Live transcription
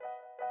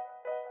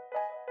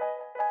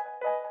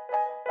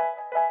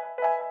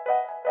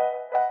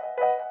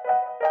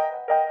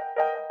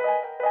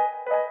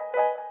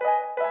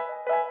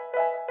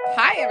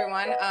Hi,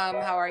 everyone.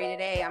 How are you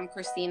today? I'm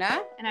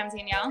Christina. And I'm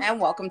Danielle. And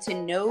welcome to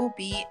No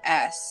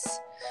BS.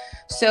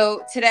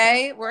 So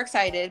today we're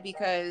excited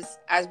because,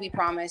 as we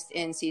promised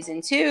in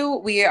season 2,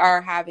 we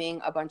are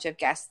having a bunch of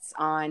guests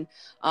on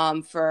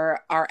for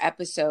our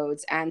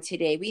episodes. And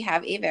today we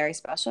have a very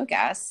special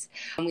guest.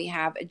 We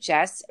have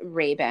Jess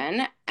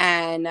Rabin,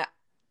 and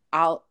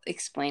I'll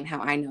explain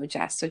how I know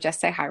Jess. So Jess,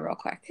 say hi real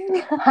quick.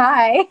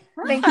 Hi.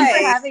 Thank you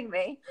for having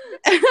me.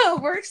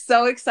 We're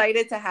so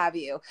excited to have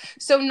you.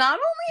 So not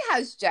only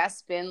has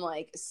Jess been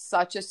like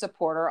such a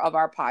supporter of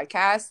our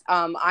podcast,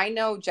 I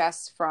know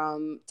Jess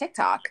from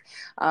TikTok,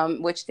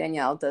 which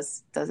Danielle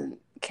doesn't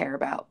care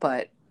about,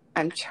 but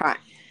I'm trying.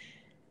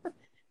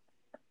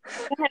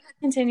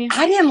 Continue.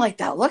 I didn't like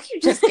that look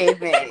you just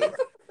gave me.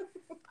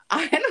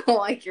 I don't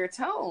like your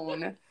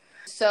tone.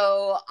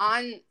 So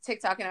on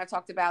TikTok, and I've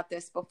talked about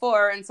this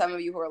before, and some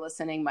of you who are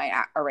listening might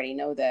already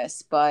know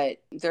this,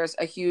 but there's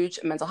a huge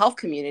mental health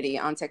community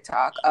on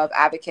TikTok of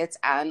advocates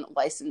and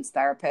licensed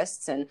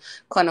therapists and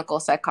clinical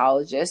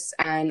psychologists.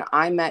 And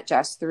I met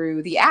Jess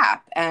through the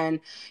app.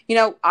 And, you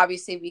know,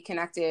 obviously we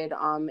connected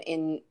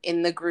in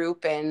the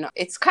group, and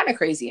it's kind of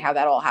crazy how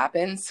that all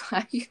happens.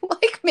 You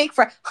like make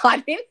friends. I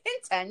didn't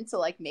intend to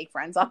like make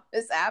friends on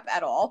this app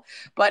at all,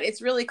 but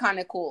it's really kind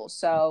of cool.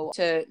 So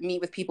to meet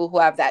with people who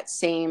have that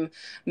same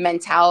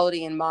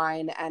mentality in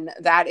mind, and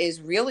that is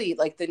really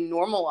like the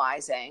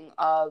normalizing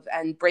of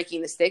and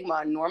breaking the stigma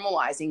and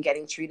normalizing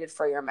getting treated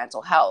for your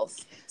mental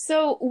health.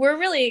 So we're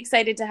really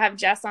excited to have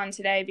Jess on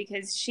today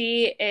because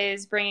she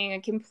is bringing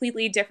a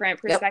completely different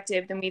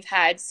perspective than we've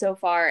had so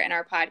far in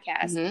our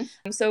podcast.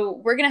 Mm-hmm. So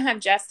we're going to have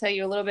Jess tell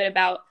you a little bit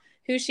about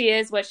who she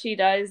is, what she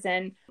does,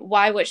 and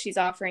why what she's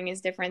offering is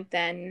different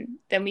than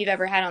we've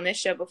ever had on this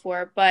show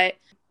before. But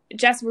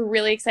Jess, we're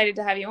really excited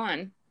to have you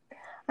on.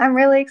 I'm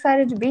really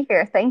excited to be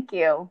here. Thank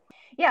you.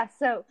 Yeah,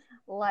 so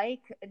like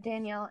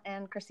Danielle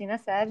and Christina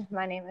said,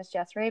 my name is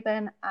Jess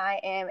Rabin. I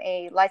am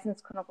a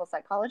licensed clinical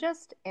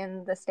psychologist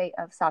in the state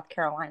of South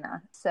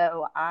Carolina.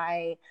 So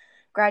I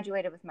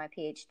graduated with my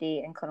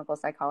PhD in clinical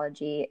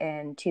psychology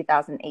in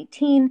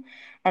 2018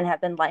 and have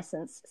been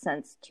licensed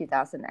since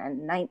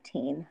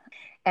 2019.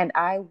 And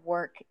I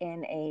work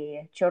in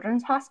a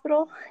children's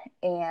hospital,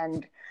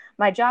 and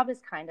my job is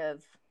kind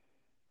of,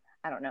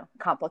 I don't know,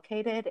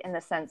 complicated in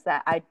the sense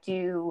that I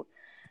do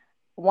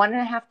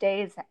 1.5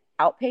 days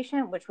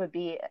outpatient, which would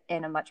be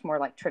in a much more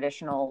like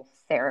traditional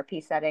therapy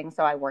setting.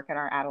 So I work in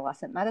our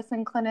adolescent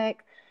medicine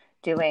clinic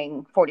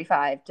doing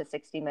 45 to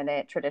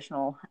 60-minute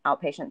traditional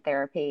outpatient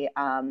therapy,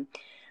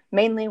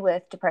 mainly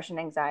with depression,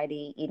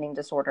 anxiety, eating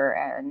disorder,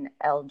 and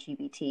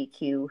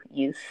LGBTQ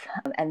youth.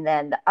 And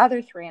then the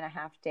other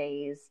 3.5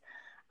 days,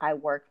 I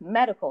work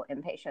medical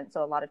inpatient.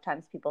 So a lot of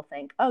times people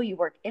think, oh, you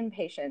work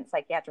inpatient,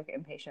 psychiatric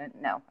inpatient.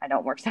 No, I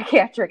don't work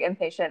psychiatric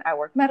inpatient. I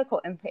work medical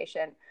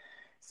inpatient.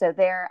 So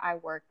there I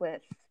work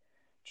with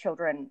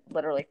children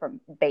literally from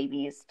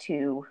babies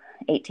to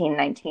 18,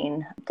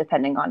 19,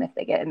 depending on if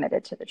they get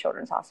admitted to the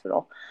children's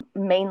hospital,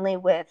 mainly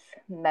with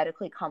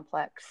medically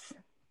complex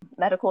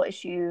medical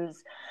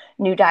issues,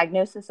 new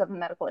diagnosis of a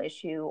medical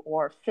issue,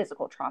 or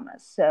physical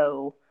traumas.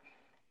 So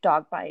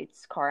dog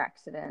bites, car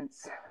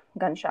accidents,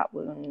 gunshot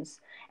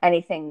wounds,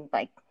 anything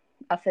like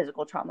a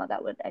physical trauma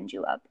that would end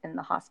you up in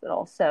the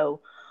hospital. So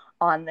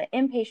on the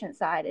inpatient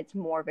side, it's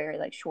more very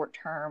like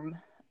short-term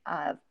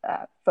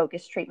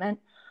focused treatment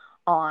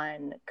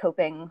on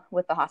coping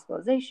with the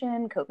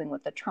hospitalization, coping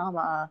with the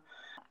trauma.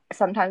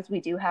 Sometimes we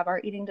do have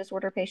our eating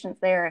disorder patients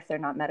there if they're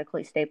not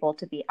medically stable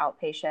to be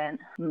outpatient,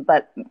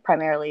 but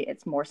primarily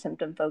it's more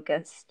symptom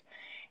focused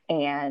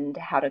and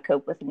how to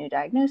cope with a new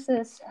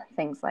diagnosis,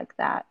 things like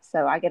that.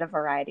 So I get a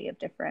variety of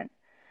different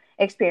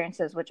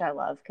experiences, which I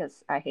love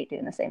because I hate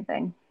doing the same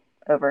thing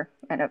over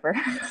and over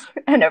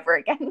and over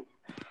again.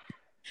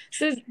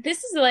 So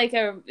this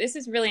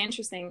is really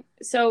interesting.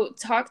 So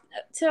talk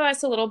to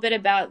us a little bit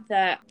about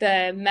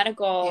the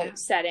medical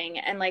setting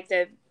and like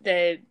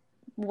the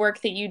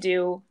work that you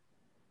do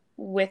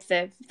with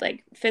the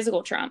like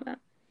physical trauma.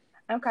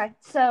 Okay.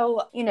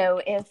 So, you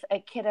know, if a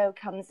kiddo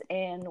comes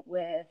in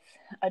with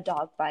a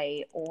dog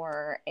bite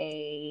or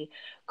a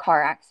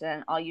car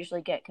accident, I'll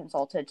usually get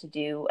consulted to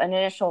do an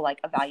initial like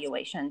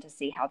evaluation to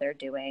see how they're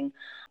doing.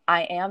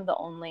 I am the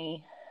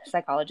only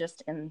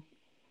psychologist in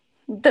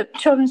the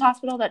children's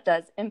hospital that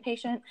does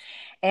inpatient.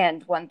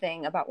 And one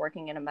thing about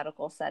working in a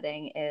medical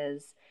setting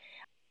is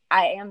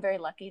I am very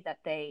lucky that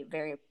they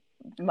very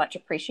much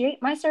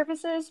appreciate my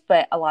services,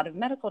 but a lot of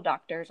medical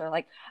doctors are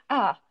like,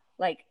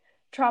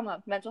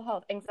 trauma, mental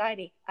health,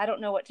 anxiety, I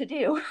don't know what to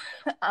do.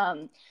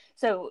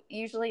 So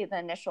usually the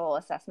initial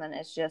assessment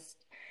is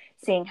just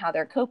seeing how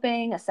they're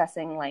coping,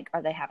 assessing like,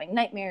 are they having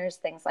nightmares,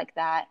 things like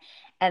that.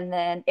 And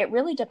then it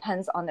really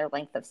depends on their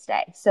length of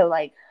stay. So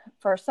like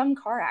for some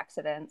car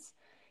accidents,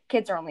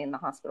 kids are only in the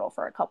hospital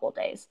for a couple of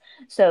days.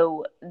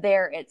 So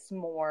there it's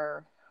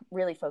more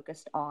really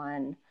focused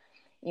on,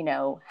 you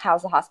know,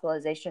 how's the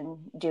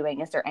hospitalization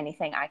doing? Is there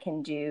anything I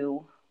can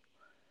do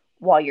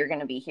while you're going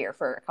to be here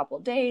for a couple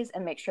of days,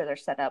 and make sure they're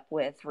set up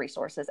with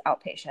resources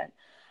outpatient.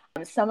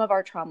 Some of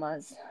our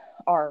traumas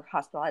are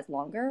hospitalized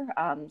longer.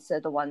 So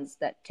the ones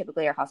that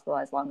typically are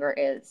hospitalized longer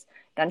is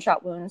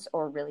gunshot wounds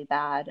or really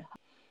bad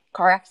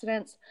car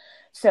accidents.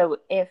 So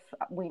if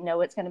we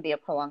know it's going to be a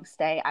prolonged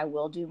stay, I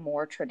will do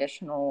more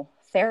traditional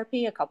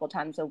therapy a couple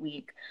times a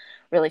week,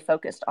 really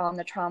focused on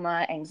the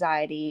trauma,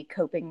 anxiety,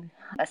 coping,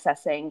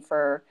 assessing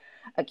for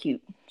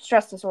acute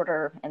stress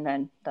disorder, and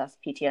then thus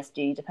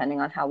PTSD,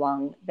 depending on how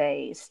long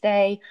they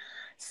stay.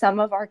 Some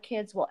of our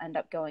kids will end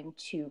up going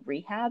to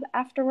rehab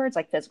afterwards,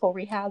 like physical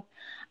rehab.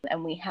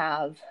 And we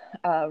have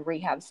a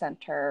rehab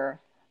center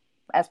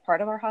as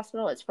part of our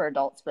hospital. It's for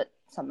adults, but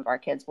some of our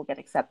kids will get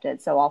accepted.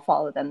 So I'll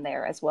follow them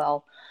there as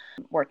well,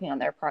 working on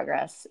their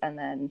progress and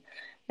then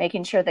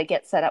making sure they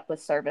get set up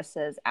with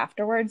services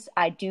afterwards.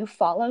 I do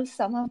follow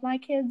some of my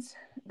kids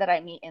that I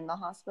meet in the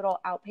hospital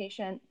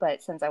outpatient,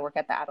 but since I work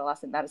at the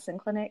adolescent medicine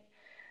clinic,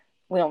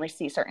 we only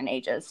see certain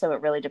ages. So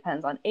it really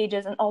depends on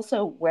ages and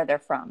also where they're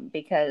from,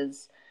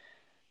 because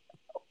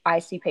I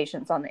see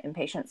patients on the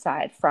inpatient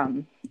side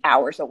from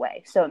hours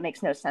away. So it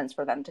makes no sense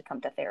for them to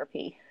come to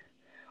therapy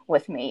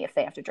with me if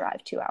they have to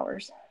drive 2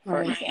 hours,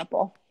 for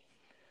example.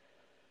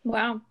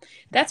 Wow.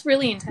 That's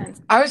really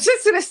intense. I was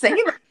just going to say,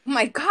 oh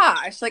my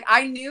gosh, like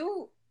I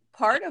knew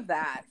part of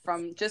that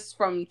from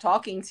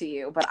talking to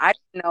you, but I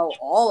didn't know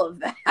all of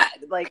that.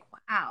 Like,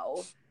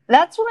 wow.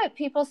 That's what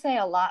people say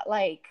a lot.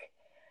 Like,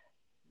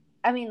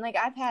 I mean, like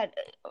I've had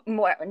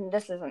more, and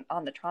this isn't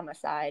on the trauma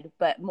side,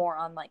 but more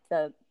on like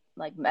the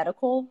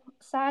medical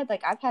side.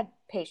 Like I've had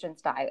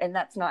patients die, and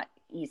that's not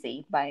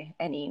easy by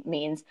any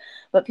means,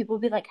 but people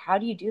will be like, how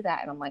do you do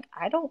that? And I'm like,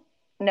 I don't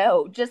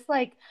know. Just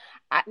like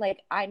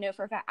I know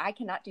for a fact I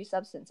cannot do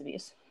substance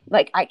abuse.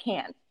 Like I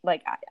can't.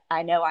 Like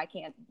I know I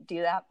can't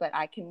do that, but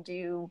I can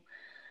do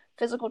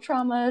physical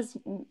traumas,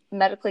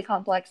 medically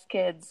complex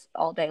kids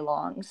all day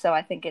long. So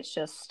I think it's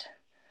just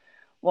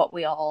what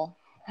we all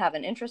have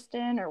an interest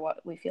in or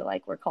what we feel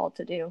like we're called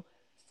to do.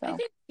 So I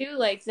think too,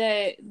 like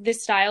the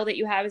style that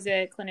you have as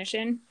a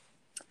clinician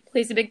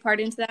plays a big part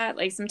into that.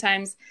 Like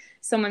sometimes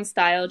someone's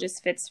style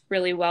just fits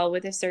really well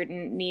with a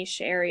certain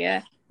niche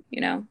area, you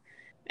know?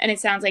 And it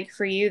sounds like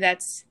for you,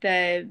 that's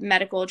the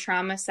medical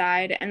trauma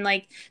side. And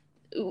like,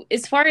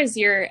 as far as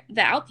the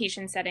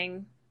outpatient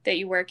setting that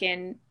you work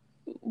in,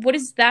 what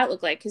does that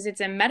look like? Because it's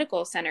a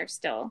medical center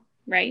still,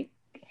 right?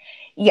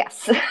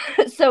 Yes.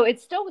 So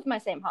it's still with my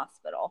same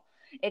hospital.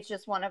 It's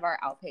just one of our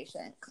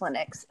outpatient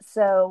clinics.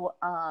 So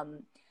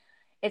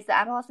it's the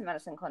adolescent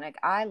medicine clinic.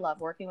 I love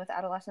working with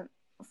adolescent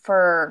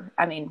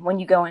when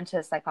you go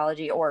into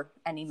psychology or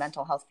any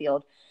mental health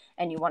field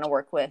and you want to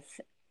work with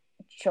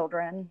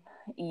children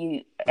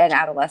and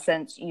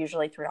adolescents,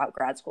 usually throughout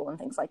grad school and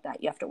things like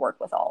that, you have to work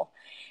with all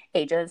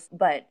ages,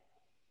 but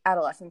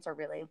adolescents are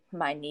really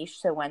my niche.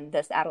 So when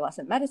this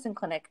adolescent medicine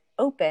clinic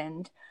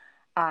opened,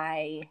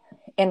 I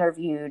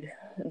interviewed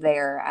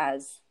there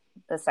as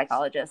the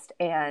psychologist.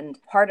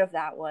 And part of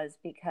that was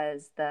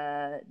because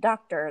the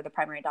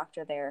primary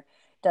doctor there,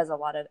 does a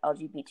lot of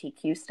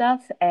LGBTQ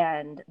stuff.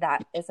 And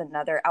that is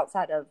another,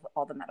 outside of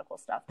all the medical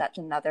stuff, that's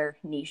another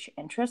niche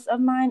interest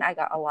of mine. I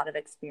got a lot of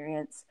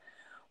experience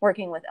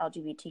working with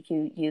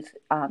LGBTQ youth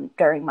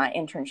during my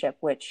internship,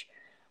 which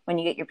when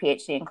you get your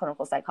PhD in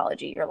clinical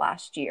psychology, your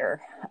last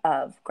year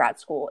of grad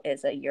school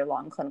is a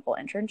year-long clinical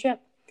internship.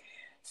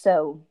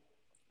 So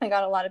I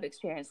got a lot of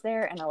experience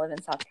there, and I live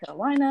in South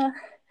Carolina.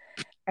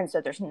 And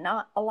so there's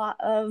not a lot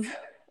of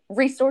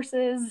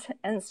resources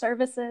and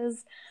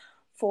services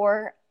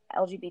for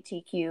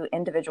LGBTQ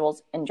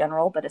individuals in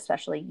general, but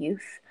especially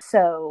youth.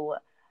 So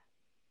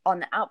on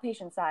the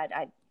outpatient side,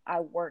 I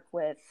work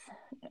with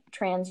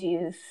trans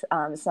youth,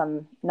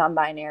 some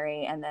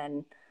non-binary, and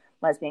then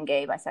lesbian,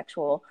 gay,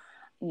 bisexual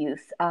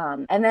youth.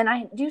 And then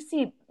I do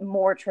see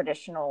more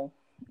traditional,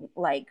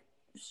 like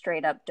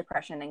straight up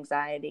depression,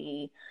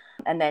 anxiety,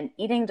 and then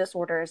eating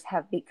disorders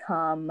have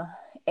become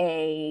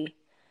a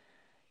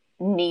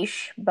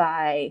niche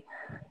by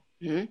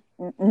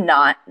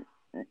not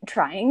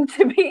trying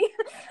to be.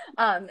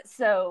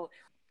 So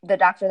the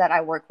doctor that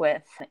I work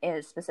with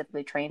is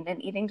specifically trained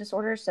in eating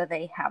disorders. So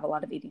they have a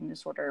lot of eating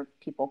disorder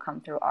people come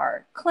through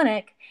our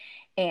clinic.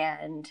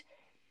 And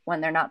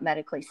when they're not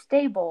medically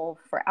stable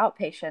for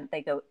outpatient,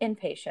 they go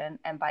inpatient.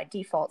 And by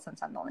default,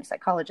 since I'm the only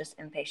psychologist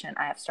inpatient,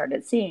 I have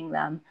started seeing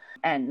them,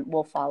 and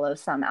we'll follow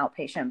some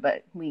outpatient,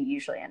 but we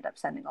usually end up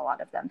sending a lot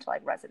of them to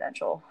like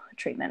residential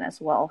treatment as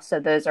well. So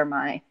those are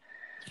my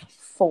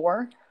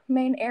 4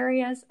 main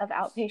areas of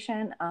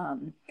outpatient.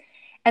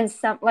 And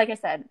some, like I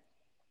said,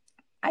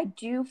 I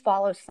do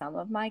follow some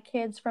of my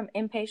kids from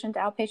inpatient to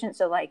outpatient.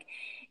 So like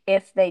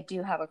if they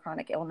do have a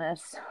chronic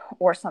illness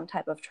or some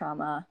type of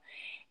trauma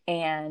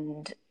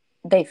and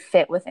they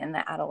fit within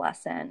the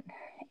adolescent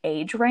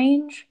age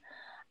range,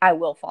 I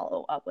will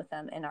follow up with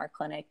them in our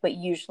clinic. But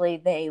usually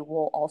they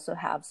will also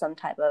have some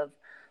type of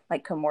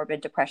like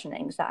comorbid depression,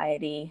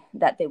 anxiety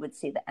that they would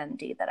see the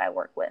MD that I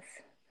work with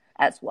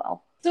as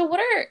well. So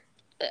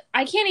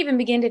I can't even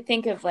begin to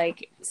think of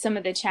like some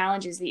of the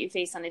challenges that you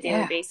face on a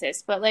daily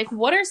basis, but like,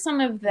 what are some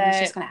of I was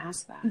just going to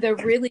ask that. the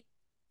really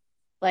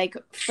like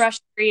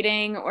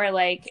frustrating or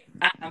like,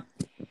 I don't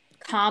know,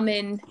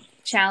 common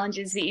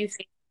challenges that you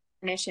see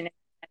in a clinician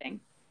setting?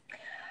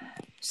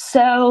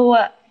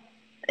 So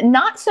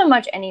not so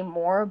much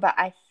anymore, but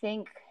I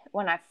think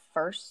when I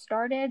first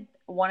started,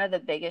 one of the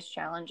biggest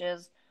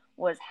challenges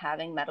was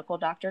having medical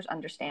doctors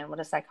understand what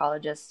a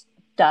psychologist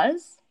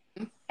does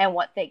and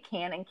what they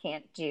can and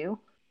can't do.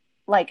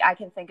 Like, I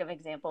can think of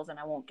examples, and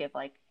I won't give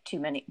like too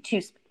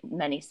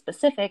many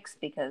specifics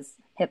because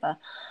HIPAA,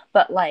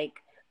 but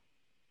like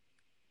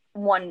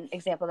one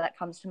example that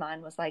comes to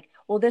mind was like,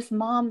 well, this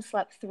mom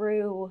slept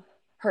through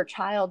her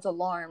child's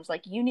alarms.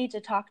 Like, you need to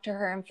talk to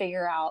her and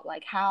figure out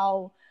like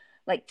how,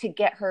 like, to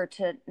get her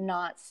to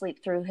not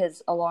sleep through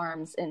his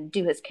alarms and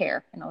do his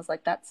care. And I was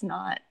like, that's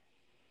not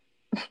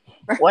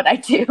what I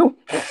do.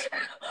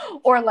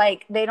 Or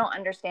like, they don't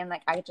understand,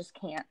 like, I just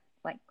can't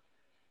like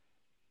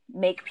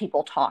make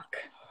people talk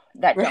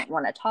that don't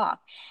want to talk.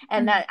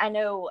 And that, I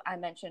know I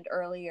mentioned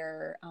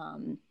earlier,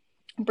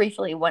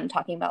 briefly when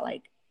talking about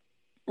like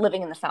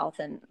living in the South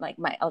and like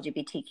my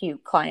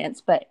LGBTQ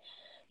clients, but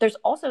there's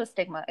also a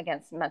stigma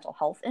against mental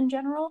health in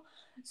general.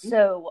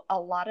 So a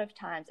lot of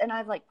times, and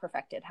I've like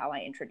perfected how I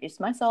introduce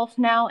myself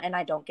now, and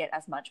I don't get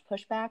as much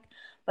pushback,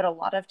 but a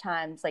lot of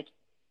times, like,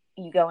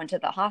 you go into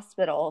the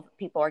hospital,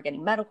 people are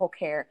getting medical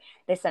care,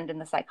 they send in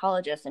the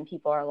psychologist, and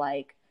people are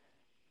like,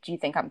 do you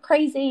think I'm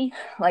crazy?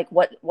 Like,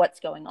 what's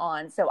going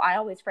on? So I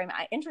always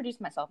I introduce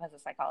myself as a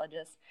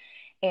psychologist,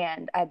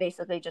 and I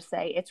basically just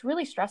say, it's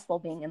really stressful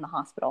being in the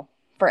hospital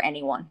for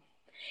anyone.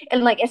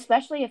 And like,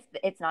 especially if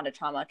it's not a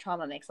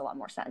trauma makes a lot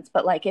more sense.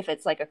 But like, if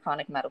it's like a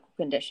chronic medical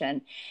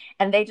condition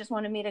and they just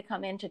wanted me to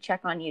come in to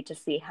check on you to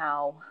see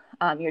how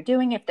you're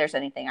doing, if there's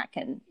anything I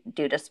can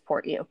do to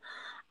support you.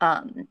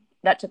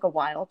 That took a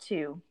while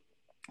to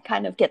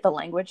kind of get the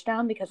language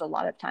down, because a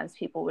lot of times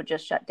people would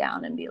just shut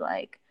down and be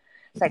like,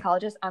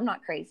 psychologist, I'm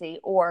not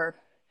crazy. Or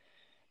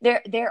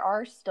there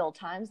are still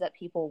times that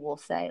people will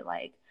say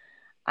like,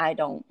 I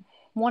don't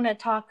want to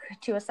talk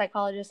to a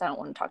psychologist. I don't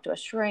want to talk to a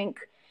shrink,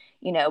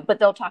 you know, but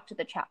they'll talk to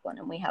the chaplain,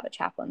 and we have a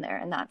chaplain there,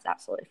 and that's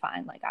absolutely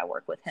fine. Like, I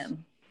work with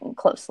him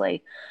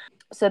closely.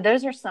 So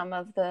those are some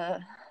of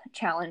the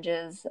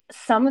challenges.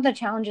 Some of the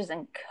challenges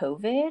in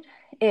COVID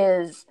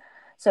is,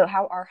 so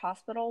how our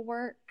hospital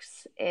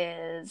works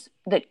is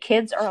the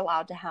kids are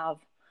allowed to have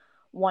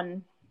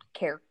one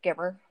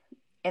caregiver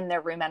in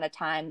their room at a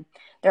time.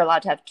 They're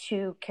allowed to have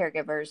 2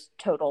 caregivers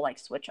total, like,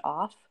 switch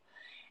off.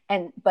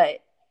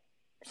 But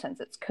since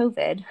it's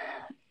COVID,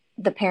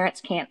 the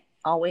parents can't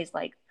always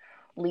like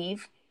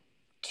leave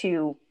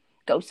to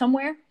go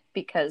somewhere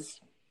because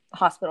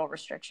hospital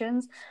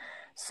restrictions.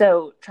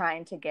 So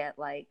trying to get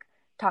like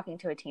talking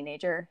to a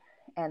teenager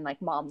and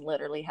like mom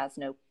literally has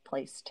no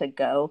place to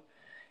go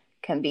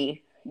can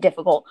be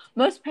difficult.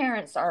 Most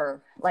parents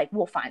are like,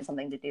 we'll find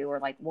something to do, or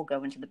like we'll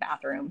go into the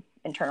bathroom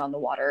and turn on the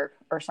water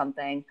or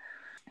something.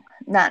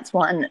 That's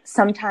one.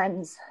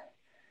 Sometimes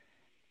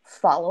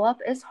follow-up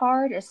is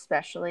hard,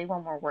 especially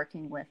when we're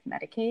working with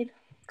Medicaid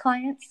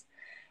clients,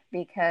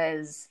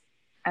 because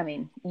I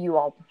mean,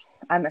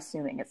 I'm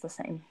assuming it's the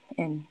same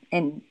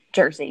in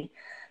Jersey,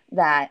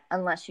 that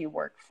unless you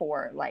work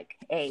for like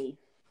a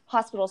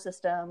hospital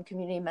system,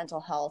 community mental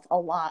health, a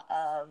lot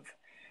of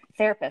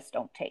therapists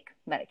don't take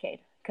Medicaid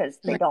because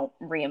they don't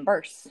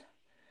reimburse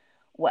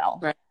well.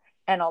 Right.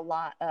 And a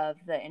lot of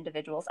the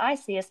individuals I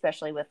see,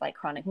 especially with like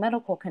chronic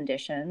medical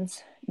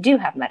conditions, do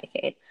have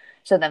Medicaid.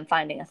 So then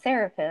finding a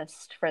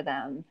therapist for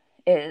them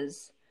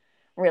is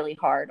really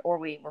hard, or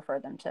we refer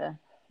them to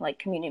like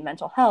community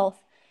mental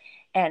health.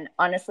 And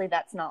honestly,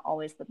 that's not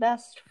always the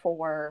best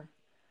for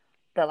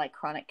the like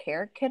chronic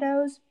care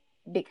kiddos,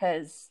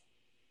 because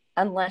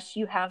unless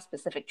you have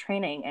specific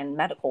training in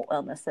medical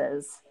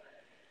illnesses,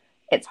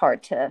 it's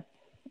hard to,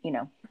 you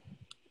know,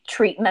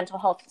 treat mental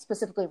health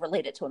specifically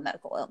related to a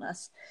medical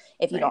illness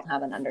if you don't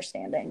have an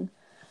understanding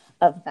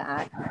of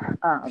that.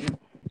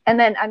 And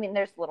then, I mean,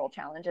 there's little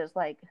challenges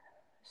like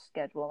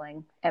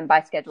scheduling. And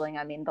by scheduling,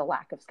 I mean the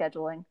lack of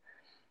scheduling,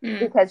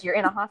 because you're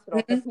in a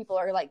hospital, so people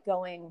are like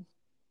going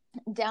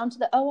down to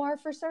the OR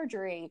for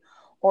surgery,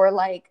 or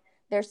like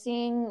they're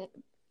seeing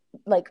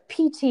like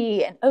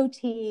PT and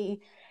OT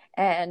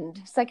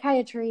and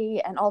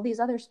psychiatry and all these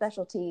other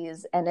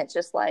specialties. And it's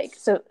just like,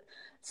 so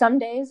some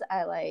days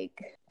I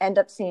like end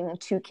up seeing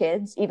 2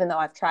 kids, even though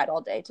I've tried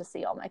all day to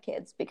see all my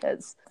kids,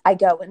 because I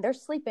go and they're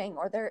sleeping,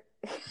 or they're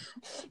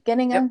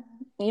getting a,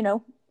 you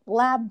know,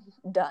 lab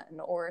done,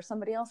 or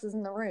somebody else is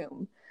in the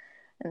room.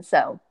 And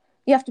so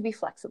you have to be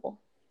flexible.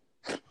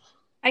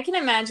 I can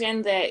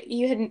imagine that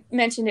you had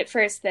mentioned at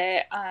first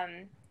that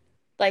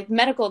like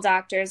medical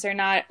doctors are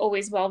not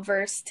always well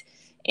versed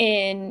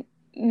in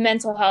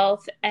mental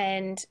health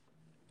and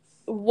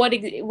what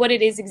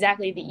it is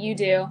exactly that you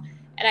do.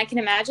 And I can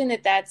imagine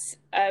that that's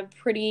a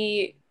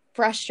pretty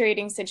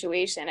frustrating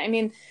situation. I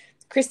mean,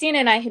 Christina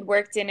and I had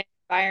worked in an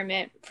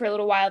environment for a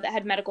little while that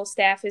had medical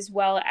staff as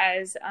well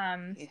as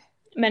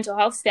mental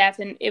health staff,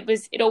 and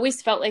it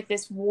always felt like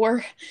this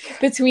war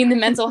between the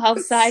mental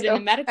health side and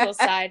the medical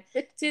side,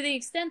 to the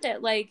extent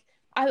that like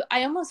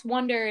I almost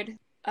wondered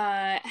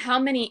how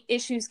many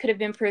issues could have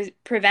been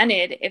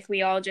prevented if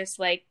we all just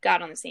like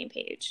got on the same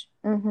page.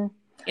 Mm-hmm.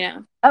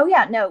 Oh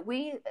yeah, no,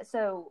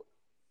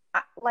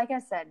 like I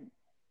said,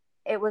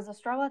 it was a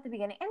struggle at the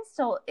beginning and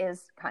still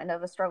is kind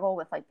of a struggle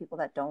with like people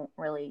that don't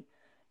really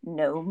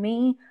know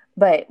me.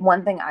 But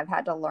one thing I've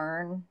had to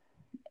learn,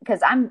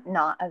 because I'm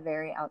not a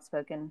very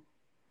outspoken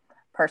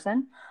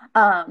person,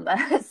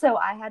 so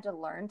I had to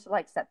learn to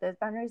like set those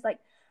boundaries. Like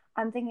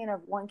I'm thinking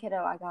of one kiddo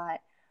I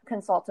got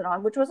consulted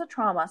on, which was a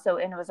trauma,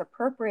 and it was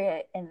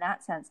appropriate in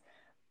that sense,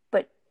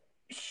 but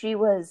she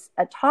was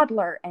a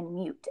toddler and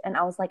mute, and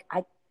I was like,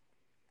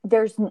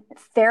 there's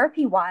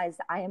therapy wise,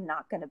 I am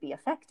not going to be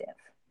effective.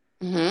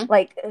 Mm-hmm.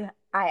 Like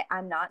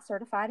I'm not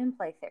certified in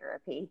play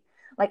therapy.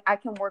 Like I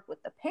can work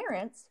with the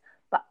parents,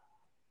 but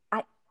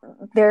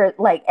they're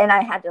like, and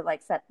I had to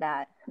like set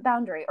that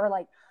boundary. Or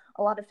like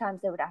a lot of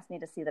times they would ask me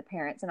to see the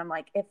parents, and I'm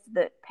like, if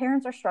the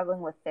parents are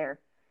struggling with their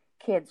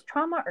kids'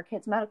 trauma or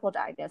kids' medical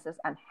diagnosis,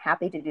 I'm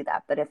happy to do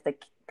that. But if the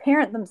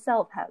parent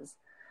themselves has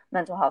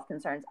mental health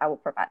concerns, I will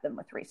provide them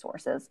with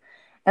resources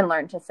and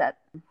learn to set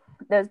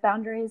those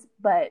boundaries.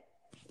 But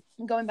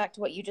going back to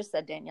what you just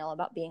said, Danielle,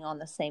 about being on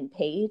the same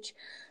page.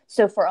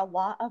 So for a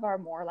lot of our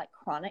more like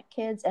chronic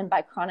kids, and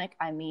by chronic,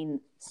 I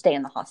mean stay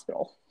in the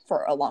hospital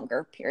for a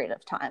longer period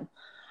of time,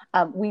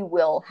 we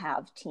will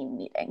have team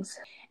meetings.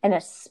 And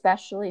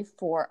especially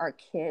for our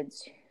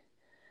kids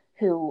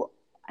who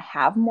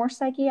have more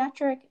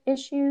psychiatric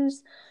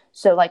issues,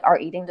 so like our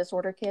eating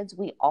disorder kids,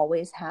 we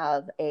always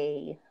have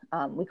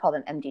we call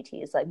them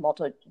MDTs, like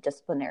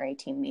multidisciplinary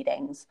team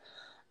meetings,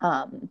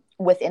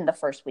 within the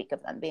first week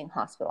of them being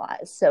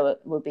hospitalized. So it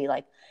would be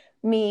like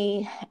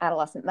me,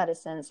 adolescent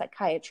medicine,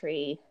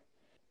 psychiatry,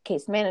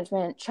 case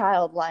management,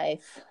 child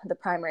life, the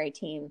primary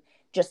team,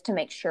 just to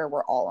make sure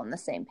we're all on the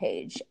same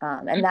page.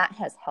 And that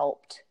has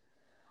helped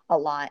a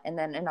lot. And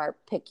then in our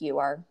PICU,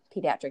 our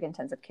pediatric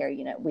intensive care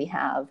unit, we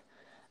have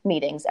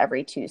meetings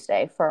every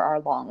Tuesday for our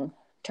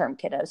long-term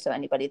kiddos. So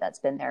anybody that's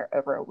been there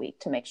over a week,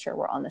 to make sure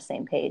we're on the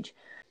same page.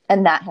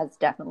 And that has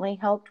definitely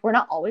helped. We're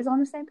not always on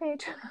the same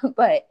page,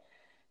 but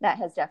that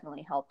has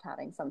definitely helped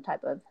having some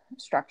type of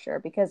structure,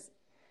 because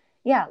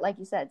yeah, like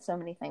you said, so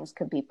many things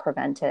could be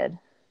prevented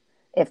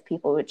if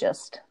people would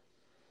just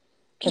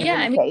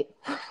communicate.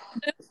 Yeah,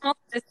 I mean,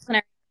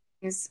 multidisciplinary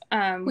things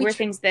were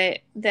things that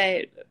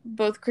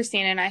both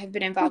Christina and I have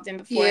been involved in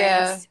before.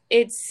 Yeah.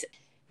 And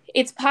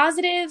it's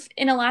positive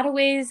in a lot of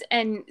ways,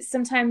 and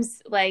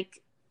sometimes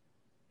like,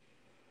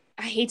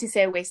 I hate to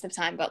say a waste of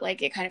time, but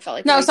like it kind of felt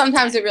like no,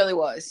 sometimes it really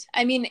was.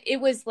 I mean,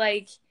 it was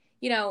like,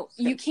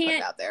 you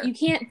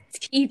can't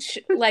teach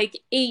like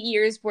 8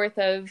 years worth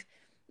of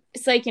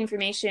psych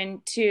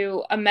information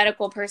to a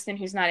medical person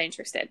who's not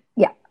interested.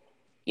 Yeah.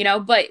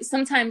 But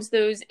sometimes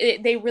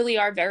they really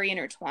are very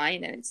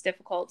intertwined, and it's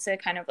difficult to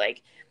kind of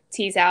like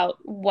tease out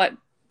what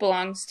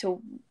belongs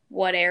to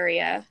what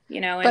area,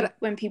 and but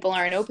when people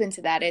aren't open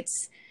to that,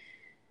 it's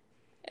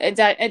a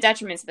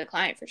detriment to the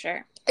client for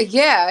sure.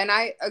 Yeah. And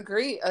I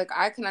agree. Like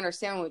I can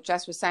understand what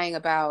Jess was saying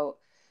about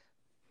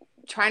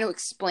trying to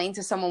explain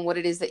to someone what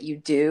it is that you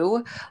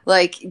do.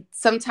 Like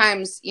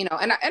sometimes, and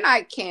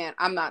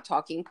I'm not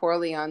talking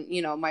poorly on,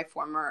 my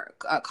former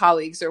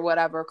colleagues or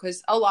whatever,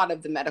 because a lot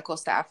of the medical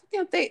staff,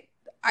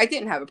 I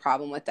didn't have a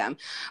problem with them.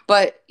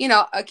 But,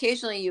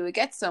 occasionally you would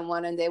get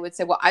someone and they would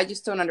say, well, I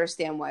just don't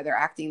understand why they're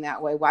acting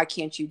that way. Why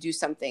can't you do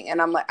something?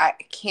 And I'm like, I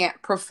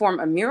can't perform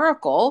a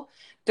miracle.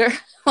 They're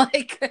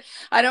like,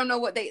 I don't know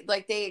what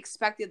they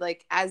expected.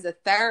 Like as a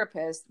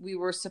therapist, we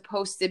were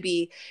supposed to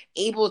be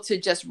able to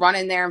just run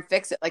in there and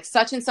fix it. Like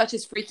such and such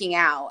is freaking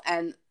out.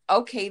 And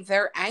okay,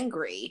 they're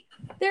angry.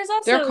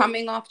 They're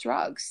coming off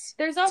drugs.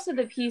 There's also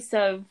the piece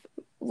of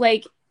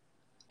like,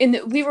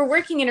 we were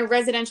working in a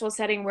residential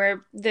setting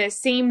where the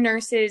same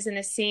nurses and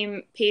the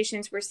same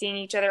patients were seeing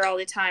each other all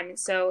the time. And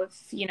so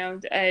if,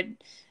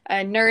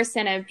 a nurse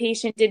and a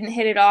patient didn't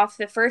hit it off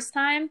the first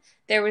time,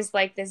 there was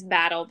like this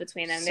battle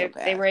between them.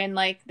 They were in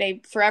like,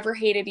 they forever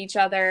hated each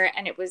other.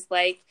 And it was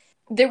like,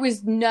 there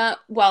was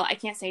I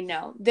can't say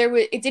no.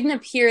 It didn't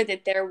appear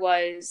that there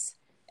was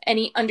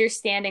any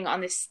understanding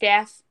on the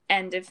staff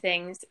end of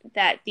things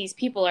that these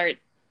people are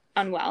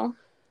unwell.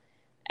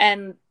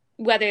 And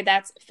whether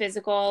that's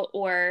physical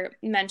or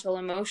mental,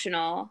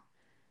 emotional,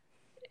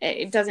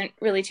 it doesn't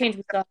really change.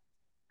 We still have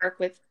to work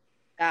with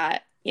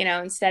that,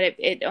 instead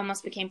it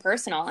almost became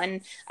personal.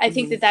 And I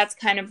think that that's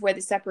kind of where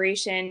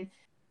the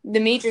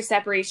major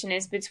separation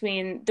is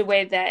between the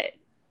way that,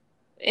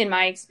 in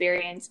my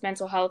experience,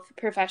 mental health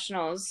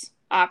professionals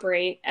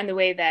operate and the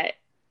way that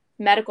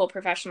medical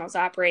professionals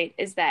operate,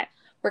 is that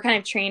we're kind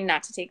of trained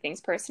not to take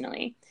things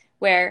personally,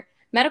 where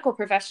medical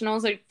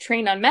professionals are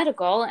trained on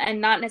medical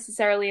and not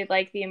necessarily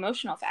like the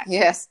emotional factor.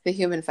 Yes, the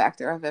human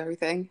factor of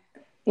everything.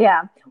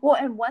 Yeah. Well,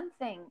 and one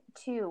thing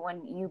too,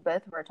 when you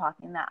both were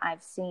talking, that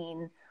I've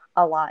seen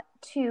a lot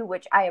too,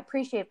 which I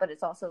appreciate, but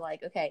it's also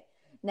like, okay,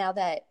 now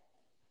that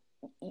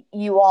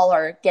you all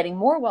are getting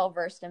more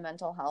well-versed in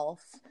mental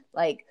health,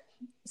 like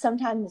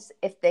sometimes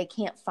if they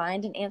can't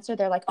find an answer,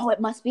 they're like, oh, it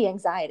must be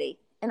anxiety.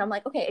 And I'm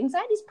like, okay,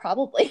 anxiety is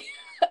probably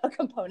a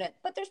component,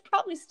 but there's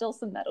probably still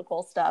some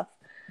medical stuff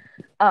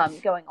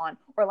going on,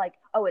 or like,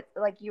 oh, it's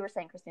like you were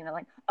saying, Christina,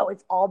 like, oh,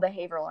 it's all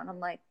behavioral. And I'm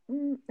like,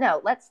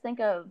 no, let's think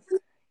of,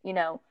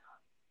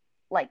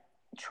 like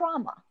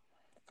trauma,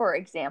 for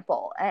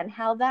example, and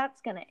how that's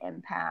going to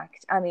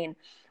impact. I mean,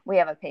 we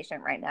have a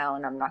patient right now,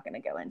 and I'm not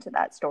going to go into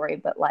that story,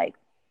 but like,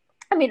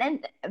 I mean,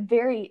 and a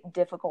very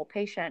difficult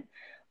patient,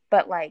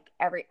 but like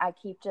I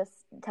keep just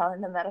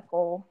telling the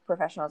medical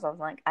professionals, I was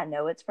like, I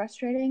know it's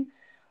frustrating,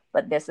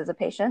 but this is a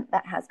patient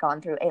that has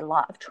gone through a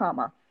lot of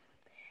trauma,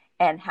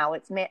 and how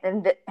it's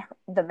and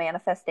the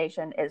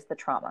manifestation is the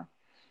trauma.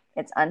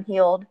 It's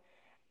unhealed,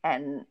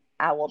 and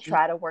I will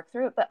try to work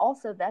through it. But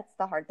also, that's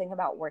the hard thing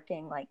about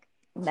working like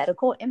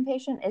medical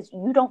inpatient, is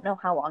you don't know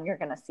how long you're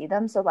going to see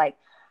them. So like,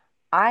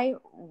 I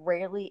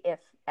rarely, if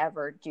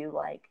ever, do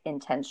like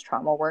intense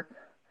trauma work,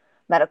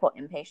 medical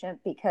inpatient,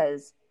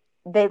 because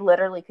they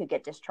literally could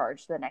get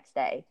discharged the next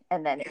day.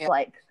 And then it's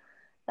like,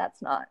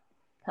 that's not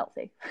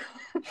healthy.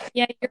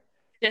 Yeah, you're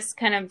just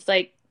kind of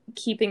like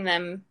keeping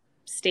them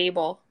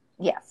stable.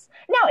 Yes.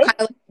 Now,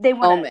 if they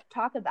want to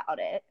talk about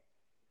it,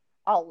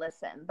 I'll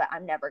listen, but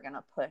I'm never going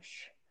to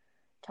push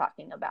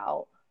talking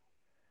about,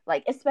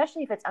 like,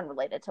 especially if it's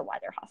unrelated to why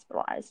they're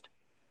hospitalized,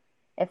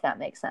 if that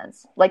makes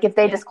sense. Like, if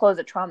they disclose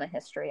a trauma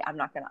history, I'm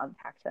not going to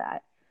unpack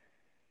that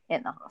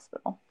in the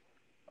hospital.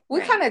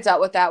 We kind of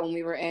dealt with that when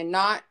we were in,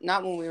 not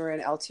when we were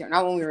in LTR,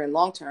 not when we were in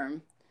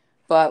long-term,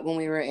 but when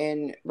we were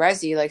in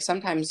Resi, like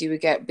sometimes you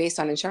would get, based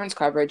on insurance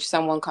coverage,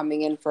 someone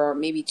coming in for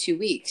maybe 2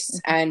 weeks,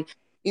 and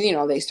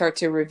they start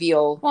to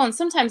reveal. Well, and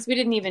sometimes we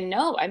didn't even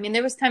know. I mean,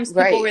 there was times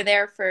people were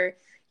there for,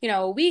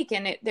 a week,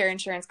 and their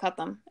insurance cut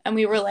them. And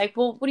we were like,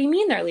 well, what do you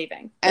mean they're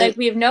leaving? And, like,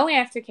 we have no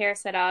aftercare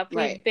set up.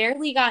 We've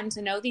barely gotten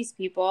to know these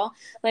people.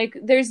 Like,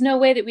 there's no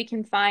way that we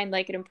can find,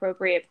 like, an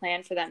appropriate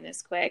plan for them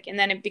this quick. And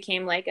then it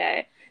became, like,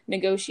 a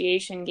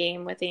negotiation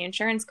game with the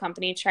insurance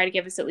company to try to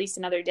give us at least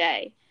another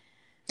day.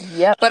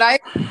 Yeah. But as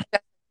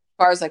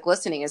far as, like,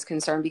 listening is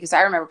concerned, because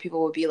I remember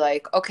people would be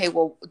like, okay,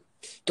 well,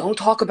 don't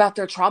talk about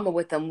their trauma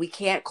with them. We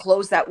can't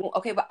close that.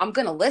 Okay, but I'm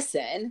going to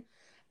listen.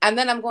 And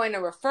then I'm going to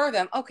refer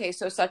them. Okay,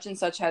 so such and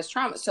such has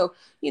trauma. So,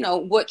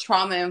 what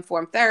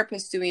trauma-informed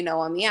therapists do we know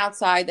on the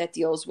outside that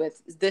deals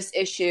with this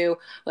issue?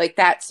 Like,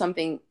 that's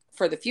something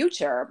for the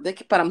future.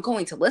 But I'm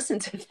going to listen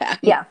to them.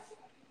 Yeah.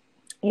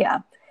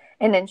 Yeah.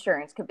 And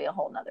insurance could be a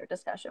whole nother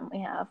discussion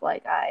we have.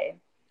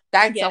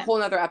 That's a whole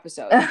nother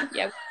episode.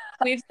 Yeah.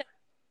 We've said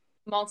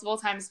multiple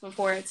times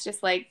before. It's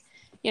just like,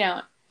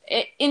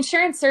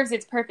 insurance serves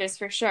its purpose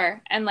for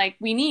sure. And like,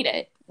 we need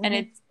it. Mm-hmm. And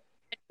it's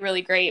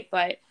really great,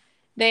 but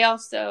they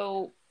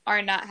also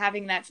are not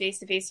having that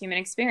face-to-face human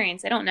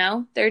experience. I don't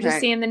know. They're just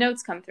seeing the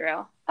notes come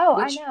through. Oh,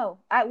 I know.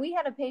 We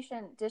had a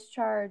patient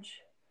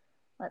discharge,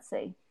 let's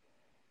see,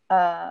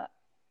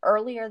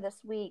 earlier this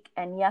week.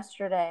 And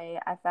yesterday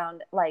I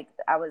found, like,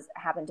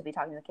 happened to be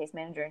talking to the case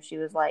manager, and she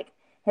was like,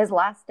 his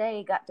last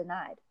day got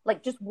denied.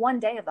 Like, just one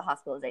day of the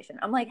hospitalization.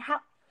 I'm like, how?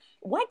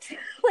 What?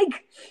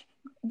 Like,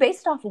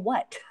 based off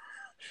what?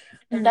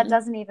 Mm-hmm. That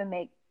doesn't even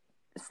make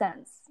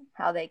sense.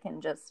 How they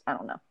can just, I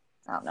don't know.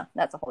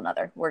 That's a whole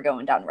nother. We're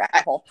going down a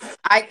rabbit hole.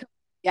 I'm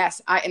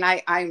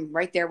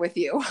right there with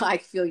you. I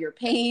feel your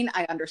pain.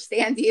 I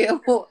understand you.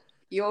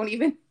 You don't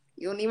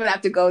even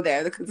have to go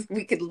there, because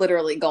we could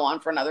literally go on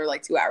for another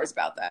 2 hours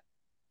about that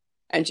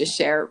and just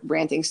share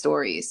ranting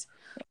stories.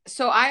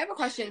 So I have a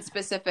question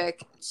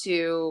specific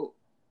to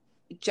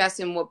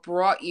Justin. What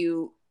brought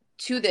you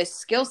to this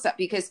skill set?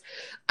 Because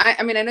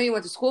I mean, I know you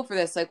went to school for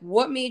this. Like,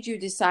 what made you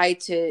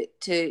decide to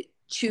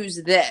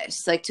choose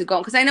this, like, to go?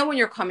 Because I know when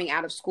you're coming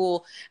out of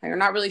school and you're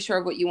not really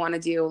sure what you want to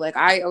do, like,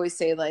 I always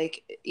say,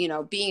 like,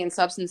 being in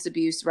substance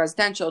abuse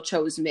residential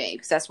chose me,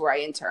 because that's where I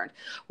interned.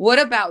 What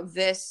about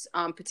this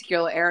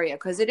particular area?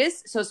 Because it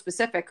is so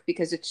specific,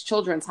 because it's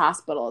children's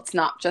hospital. It's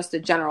not just a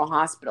general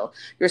hospital.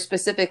 You're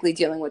specifically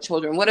dealing with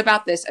children. What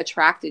about this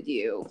attracted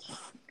you?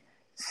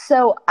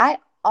 So I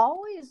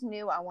always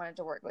knew I wanted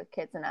to work with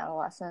kids and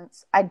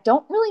adolescents. I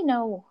don't really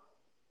know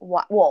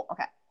why. Well,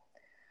 okay,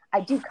 I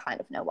do kind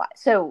of know why.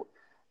 So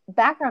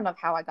background of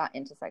how I got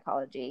into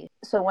psychology.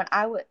 So when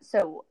I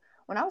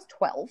was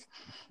 12,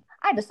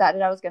 I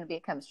decided I was going to be a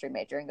chemistry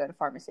major and go to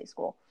pharmacy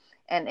school.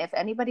 And if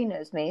anybody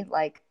knows me,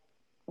 like,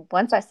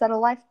 once I set a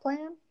life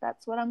plan,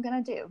 that's what I'm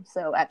going to do.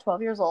 So at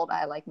 12 years old,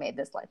 I made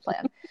this life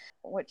plan,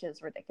 which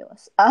is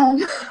ridiculous.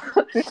 But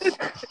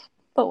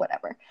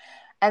whatever.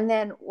 And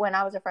then when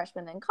I was a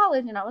freshman in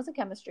college and I was a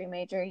chemistry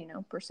major,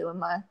 pursuing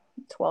my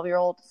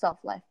 12-year-old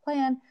self-life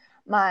plan,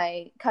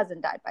 my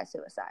cousin died by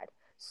suicide.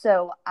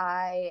 So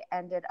I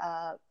ended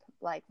up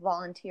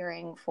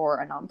volunteering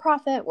for a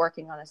nonprofit,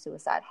 working on a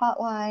suicide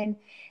hotline.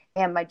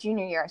 And my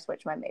junior year, I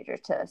switched my major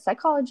to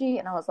psychology.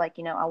 And I was like,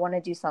 I want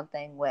to do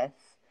something with,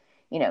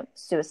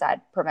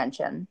 suicide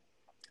prevention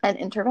and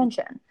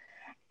intervention.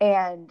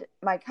 And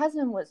my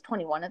cousin was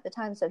 21 at the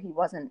time, so he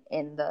wasn't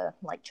in the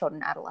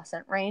children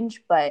adolescent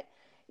range, but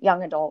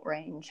young adult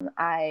range.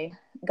 I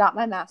got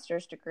my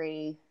master's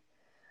degree,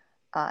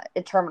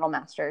 a terminal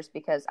master's,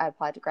 because I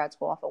applied to grad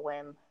school off a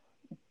whim.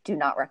 Do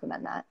not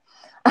recommend that.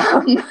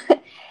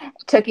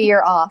 Took a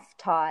year off,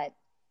 taught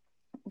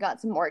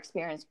got some more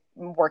experience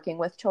working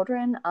with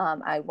children.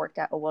 I worked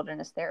at a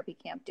wilderness therapy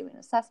camp doing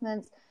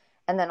assessments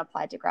and then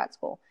applied to grad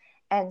school.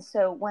 And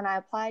so when I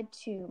applied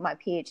to my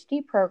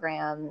PhD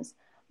programs,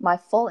 my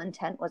full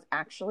intent was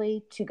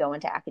actually to go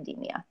into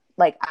academia.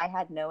 Like, I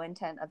had no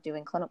intent of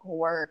doing clinical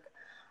work.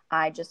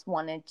 I just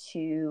wanted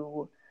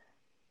to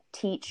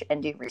teach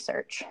and do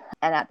research.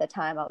 And at the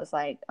time I was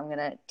like, I'm going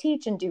to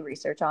teach and do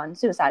research on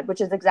suicide,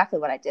 which is exactly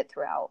what I did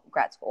throughout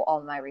grad school. All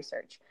of my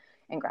research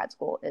in grad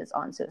school is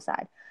on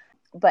suicide.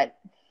 But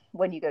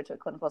when you go to a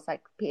clinical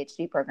psych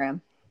PhD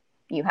program,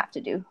 you have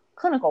to do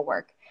clinical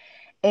work.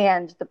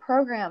 And the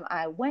program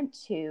I went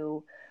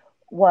to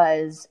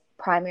was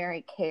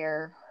primary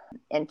care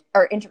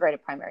or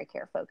integrated primary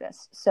care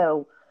focus.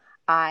 So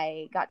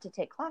I got to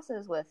take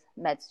classes with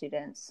med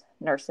students,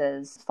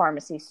 nurses,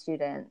 pharmacy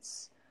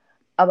students,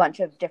 a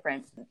bunch of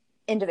different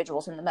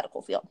individuals in the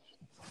medical field.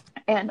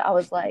 And I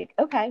was like,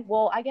 okay,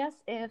 well, I guess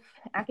if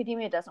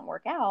academia doesn't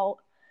work out,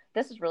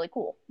 this is really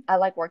cool. I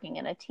like working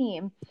in a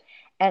team.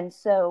 And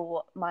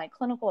so my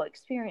clinical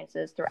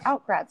experiences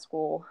throughout grad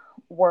school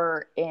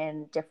were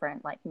in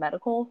different like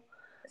medical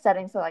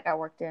settings. So like I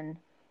worked in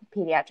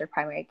pediatric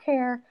primary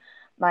care.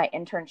 My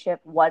internship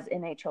was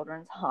in a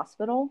children's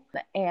hospital.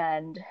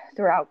 And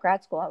throughout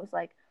grad school, I was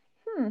like,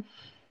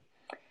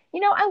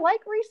 I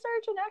like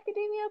research and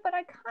academia, but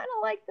I kind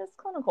of like this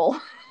clinical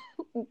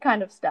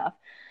kind of stuff.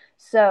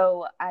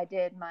 So I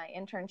did my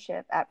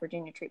internship at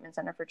Virginia Treatment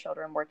Center for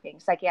Children, working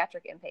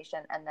psychiatric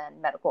inpatient and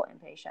then medical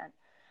inpatient.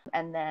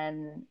 And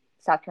then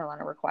South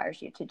Carolina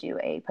requires you to do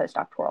a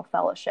postdoctoral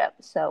fellowship.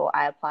 So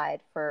I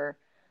applied for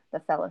the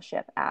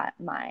fellowship at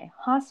my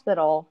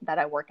hospital that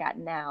I work at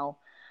now.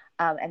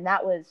 And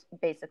that was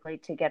basically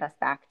to get us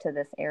back to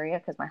this area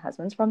because my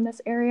husband's from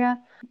this area.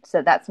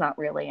 So that's not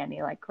really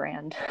any like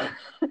grand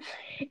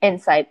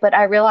insight. But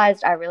I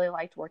realized I really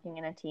liked working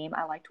in a team.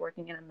 I liked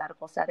working in a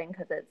medical setting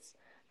because it's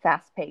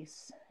fast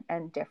paced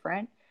and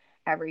different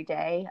every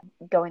day.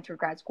 Going through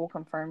grad school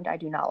confirmed I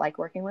do not like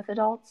working with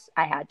adults.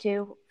 I had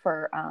to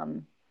for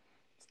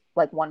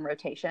like one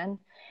rotation,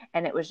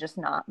 and it was just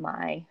not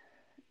my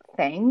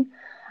thing.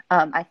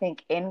 I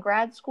think in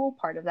grad school,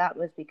 part of that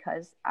was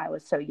because I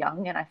was so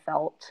young and I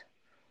felt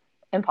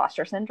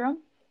imposter syndrome.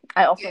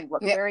 I also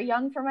look very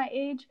young for my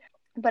age,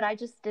 but I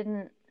just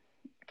didn't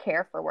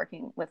care for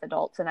working with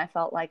adults. And I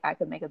felt like I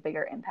could make a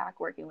bigger impact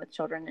working with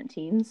children and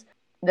teens.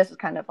 This is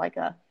kind of like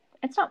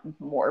it's not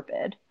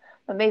morbid,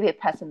 but maybe a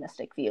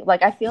pessimistic view.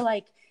 Like, I feel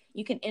like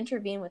you can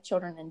intervene with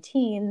children and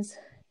teens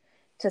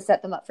to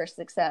set them up for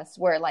success,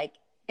 where like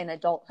in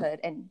adulthood,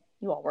 and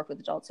you all work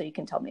with adults, so you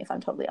can tell me if I'm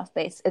totally off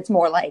base. It's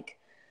more like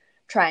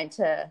trying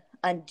to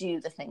undo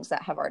the things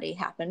that have already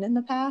happened in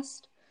the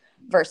past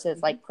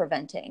versus like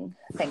preventing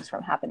things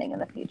from happening in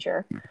the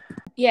future.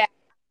 Yeah.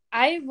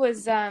 I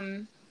was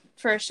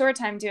for a short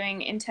time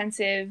doing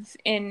intensive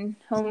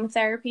in-home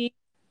therapy.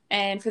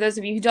 And for those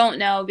of you who don't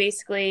know,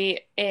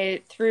 basically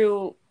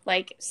through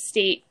like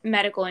state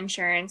medical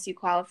insurance, you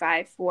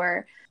qualify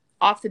for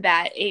off the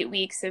bat 8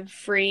 weeks of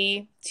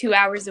free 2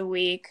 hours a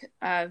week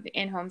of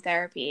in-home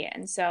therapy.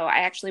 And so I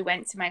actually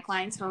went to my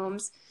clients'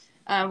 homes,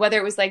 whether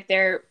it was like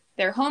their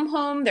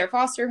home, their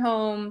foster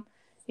home,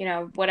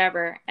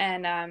 whatever.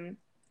 And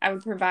I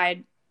would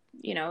provide,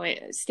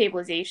 a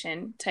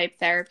stabilization type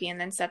therapy and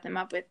then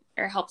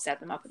help set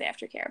them up with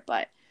aftercare.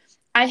 But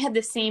I had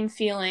the same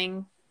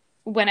feeling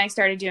when I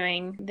started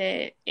doing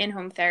the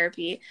in-home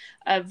therapy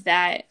of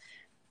that,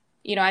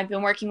 I've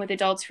been working with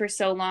adults for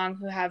so long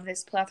who have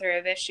this plethora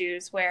of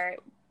issues where,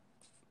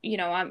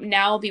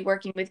 I'll be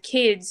working with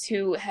kids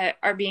who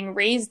are being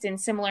raised in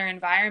similar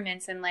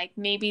environments, and like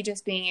maybe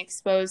just being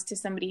exposed to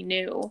somebody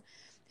new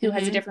who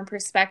has a different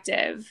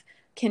perspective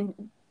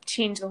can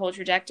change the whole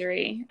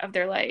trajectory of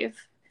their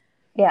life.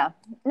 Yeah.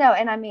 No,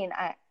 and I mean,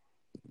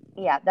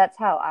 that's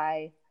how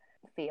I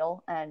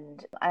feel.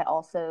 And I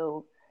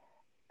also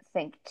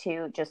think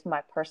too, just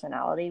my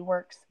personality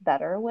works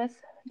better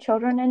with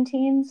children and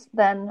teens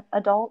than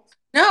adults.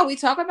 No, we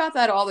talk about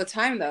that all the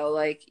time though.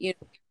 Like,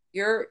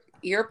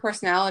 your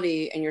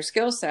personality and your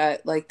skill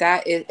set, like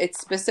that, it's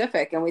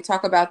specific. And we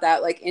talk about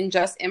that like in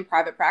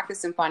private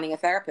practice and finding a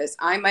therapist.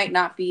 I might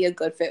not be a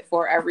good fit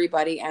for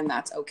everybody, and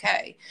that's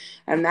okay.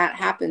 And that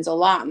happens a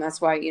lot. And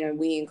that's why,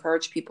 we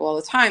encourage people all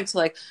the time to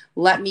like,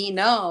 let me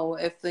know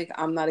if like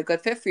I'm not a good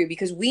fit for you,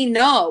 because we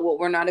know what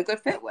we're not a good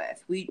fit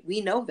with.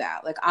 We know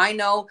that. Like, I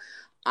know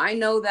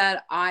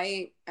that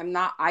I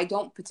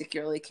don't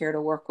particularly care to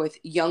work with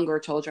younger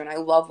children. I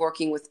love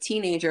working with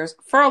teenagers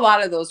for a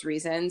lot of those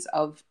reasons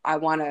of I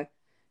want to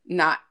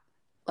not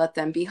let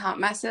them be hot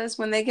messes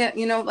when they get,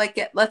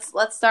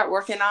 let's start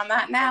working on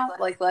that now.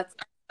 Like, let's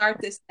start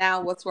this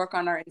now. Let's work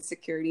on our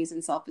insecurities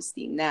and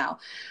self-esteem now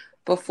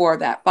before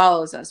that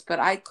follows us. But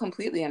I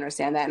completely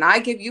understand that. And I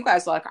give you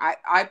guys, like,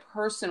 I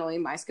personally,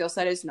 my skill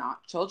set is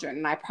not children.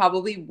 And I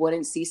probably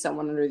wouldn't see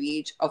someone under the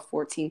age of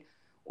 14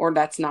 or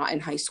that's not in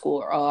high school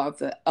or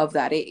of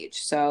that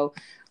age. So,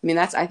 I mean,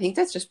 I think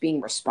that's just being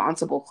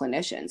responsible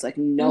clinicians, like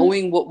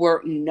knowing what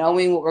we're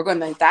going.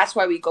 Like, that's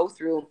why we go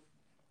through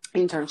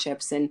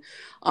internships and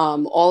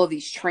all of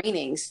these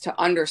trainings to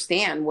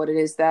understand what it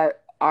is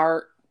that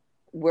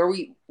where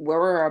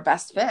we're our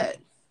best fit.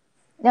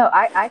 No,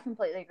 I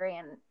completely agree.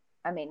 And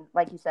I mean,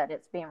 like you said,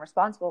 it's being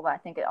responsible, but I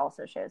think it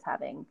also shows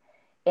having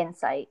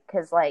insight.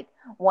 Because like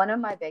one of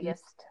my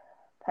biggest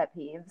pet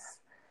peeves,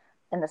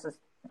 and this is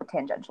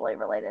tangentially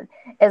related,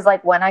 is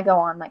like when I go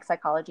on like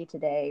Psychology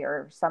Today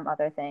or some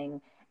other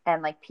thing,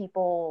 and like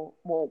people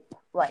will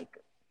like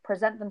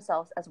present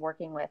themselves as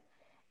working with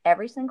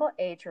every single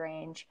age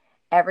range,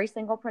 every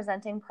single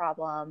presenting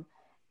problem,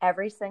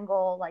 every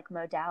single like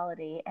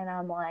modality. And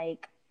I'm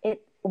like,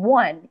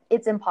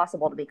 it's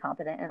impossible to be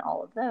competent in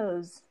all of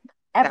those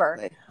ever.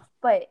 Exactly.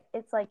 But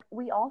it's like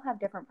we all have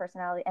different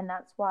personality, and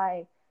that's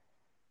why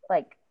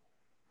like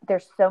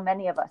there's so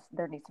many of us.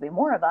 There needs to be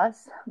more of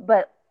us.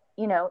 But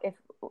you know, if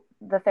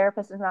the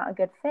therapist is not a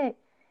good fit,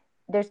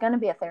 there's going to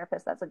be a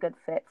therapist that's a good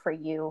fit for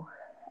you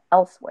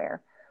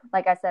elsewhere.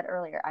 Like I said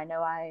earlier, I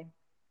know I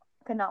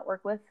could not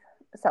work with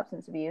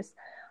substance abuse.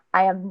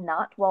 I am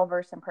not well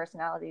versed in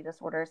personality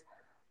disorders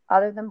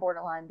other than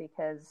borderline,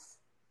 because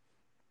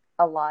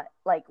a lot,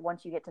 like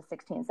once you get to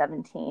 16,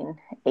 17,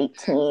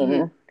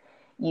 18,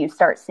 you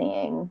start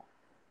seeing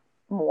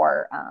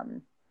more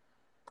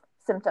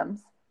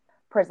symptoms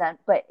present.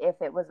 But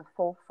if it was a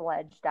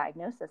full-fledged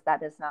diagnosis,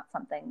 that is not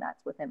something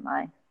that's within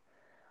my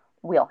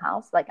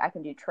wheelhouse. Like I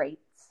can do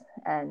traits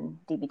and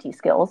DBT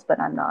skills, but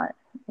I'm not,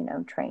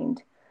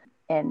 trained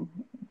in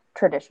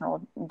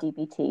traditional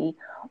DBT,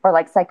 or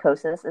like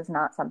psychosis is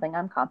not something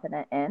I'm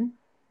competent in,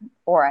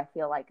 or I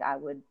feel like I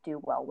would do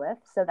well with.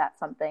 So that's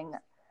something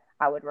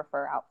I would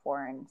refer out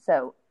for. And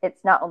so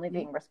it's not only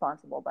being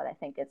responsible, but I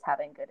think it's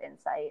having good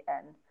insight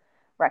and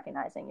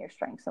recognizing your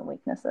strengths and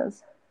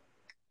weaknesses.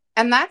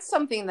 And that's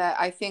something that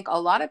I think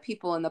a lot of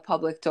people in the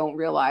public don't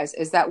realize,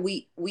 is that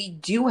we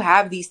do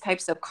have these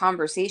types of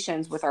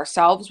conversations with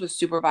ourselves, with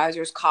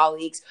supervisors,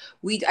 colleagues.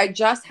 I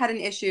just had an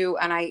issue,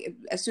 and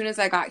as soon as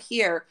I got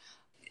here,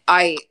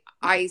 I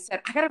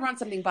said, I got to run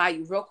something by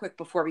you real quick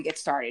before we get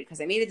started, because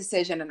I made a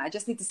decision and I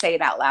just need to say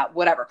it out loud,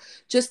 whatever,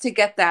 just to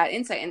get that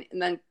insight.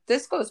 And then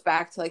this goes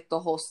back to like the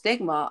whole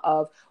stigma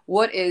of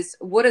what is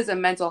a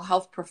mental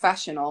health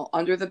professional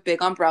under the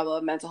big umbrella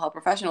of mental health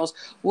professionals.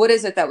 What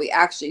is it that we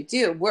actually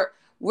do?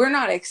 We're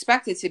not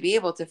expected to be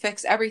able to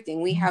fix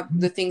everything. We have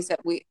the things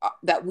that we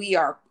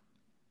are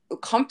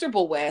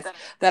comfortable with,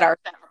 that our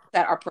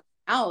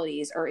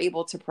personalities are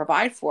able to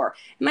provide for.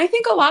 And I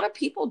think a lot of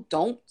people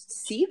don't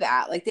see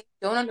that. Like they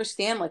don't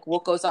understand like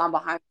what goes on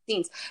behind the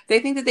scenes. They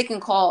think that they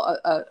can call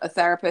a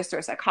therapist or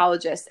a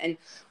psychologist and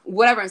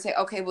whatever and say,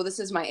 okay, well, this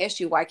is my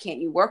issue. Why can't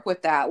you work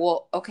with that?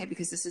 Well, okay,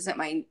 because this isn't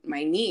my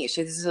niche.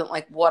 This isn't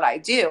like what I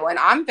do. And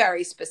I'm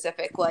very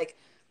specific. Like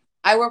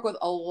I work with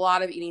a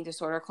lot of eating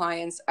disorder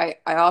clients. I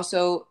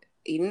also,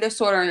 eating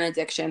disorder and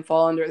addiction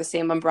fall under the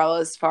same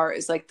umbrella as far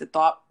as like the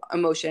thought,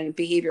 emotion,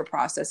 behavior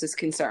process is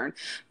concerned.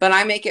 But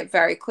I make it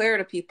very clear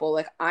to people,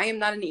 like, I am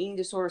not an eating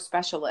disorder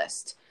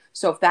specialist.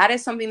 So if that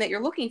is something that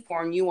you're looking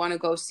for and you want to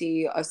go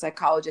see a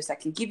psychologist that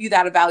can give you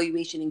that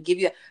evaluation and give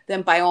you,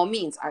 then by all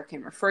means, I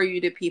can refer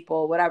you to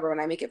people, whatever. And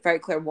I make it very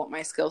clear what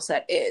my skill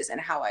set is and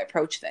how I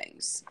approach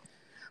things.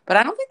 But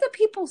I don't think that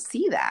people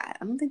see that.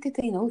 I don't think that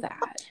they know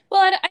that.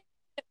 Well,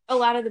 a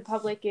lot of the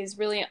public is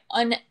really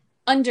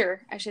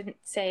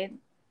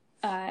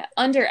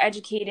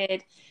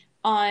undereducated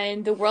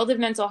on the world of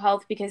mental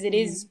health, because it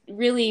is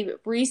really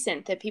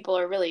recent that people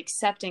are really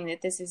accepting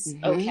that this is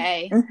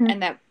okay,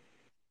 and that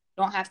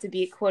you don't have to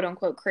be quote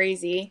unquote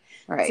crazy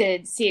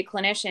to see a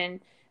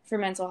clinician for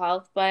mental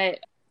health. But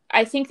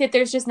I think that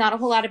there's just not a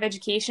whole lot of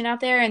education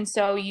out there. And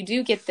so you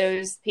do get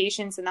those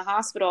patients in the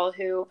hospital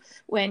who,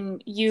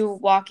 when you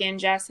walk in,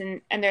 Jess,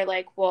 and they're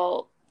like,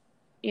 well,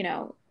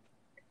 you're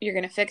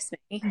going to fix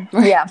me.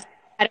 Yeah.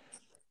 I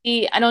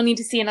don't need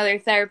to see another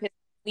therapist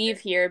leave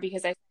here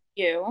because I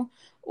see you.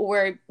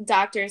 Or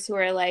doctors who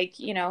are like,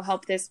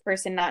 help this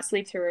person not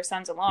sleep through her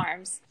son's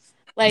alarms.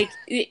 Like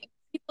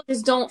people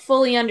just don't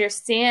fully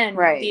understand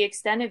the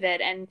extent of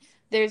it. And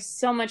there's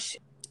so much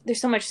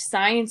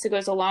science that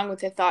goes along with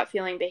the thought,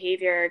 feeling,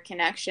 behavior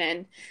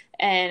connection.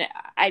 And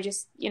I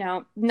just,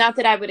 not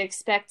that I would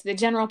expect the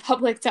general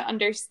public to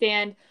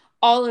understand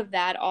all of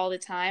that all the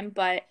time,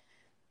 but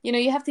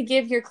you have to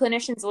give your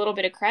clinicians a little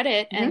bit of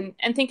credit and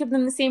think of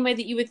them the same way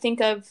that you would think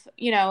of,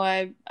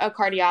 a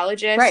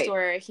cardiologist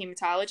or a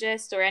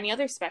hematologist or any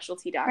other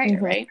specialty doctor,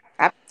 right?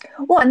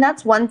 Well, and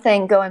that's one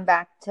thing, going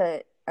back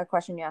to a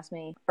question you asked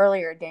me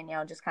earlier,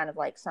 Danielle, just kind of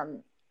like some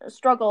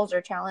struggles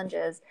or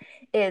challenges,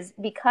 is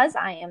because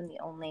I am the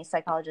only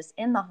psychologist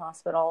in the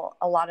hospital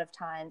a lot of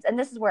times, and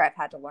this is where I've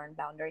had to learn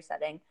boundary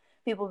setting.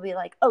 People will be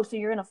like, oh, so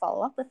you're going to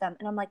follow up with them.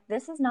 And I'm like,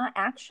 this is not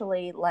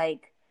actually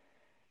like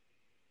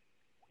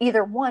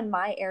either one,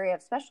 my area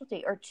of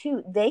specialty, or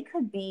two, they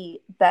could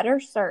be better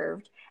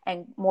served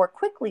and more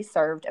quickly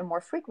served and more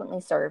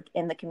frequently served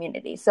in the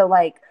community. So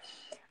like,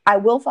 I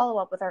will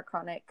follow up with our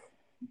chronic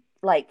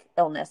like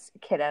illness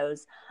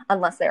kiddos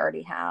unless they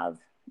already have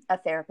a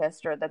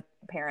therapist or the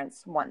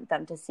parents want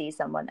them to see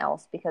someone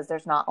else, because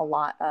there's not a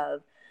lot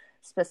of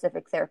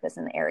specific therapists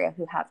in the area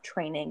who have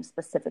training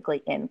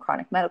specifically in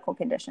chronic medical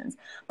conditions.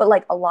 But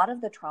like a lot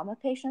of the trauma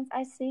patients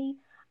I see,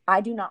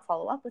 I do not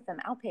follow up with them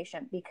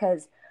outpatient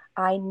because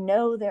I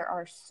know there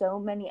are so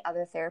many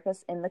other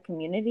therapists in the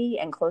community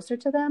and closer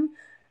to them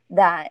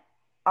that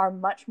are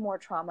much more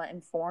trauma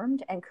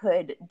informed and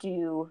could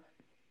do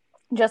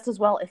just as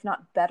well, if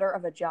not better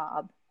of a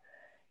job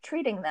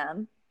treating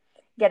them,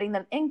 getting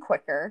them in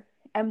quicker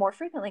and more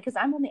frequently, because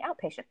I'm only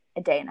outpatient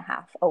a day and a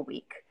half a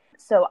week.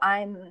 So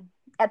I'm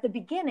at the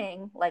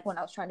beginning, like when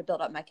I was trying to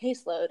build up my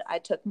caseload, I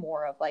took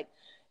more of like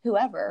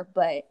whoever,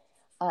 but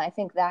I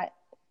think that,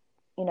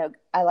 you know,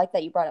 I like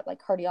that you brought up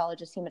like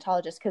cardiologists,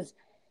 hematologists, because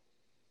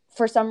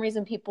for some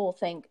reason people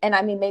think, and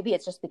I mean, maybe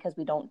it's just because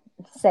we don't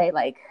say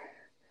like,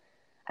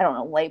 I don't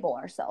know, label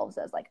ourselves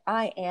as like,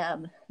 I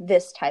am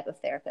this type of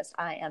therapist.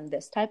 I am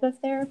this type of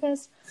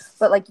therapist.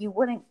 But like, you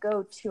wouldn't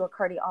go to a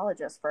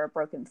cardiologist for a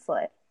broken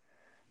foot.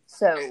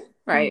 So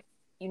right.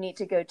 You need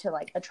to go to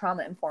like a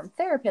trauma informed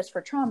therapist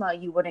for trauma.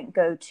 You wouldn't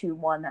go to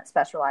one that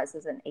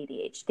specializes in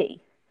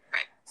ADHD.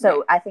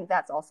 So I think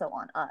that's also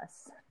on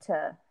us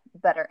to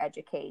better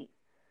educate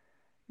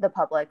the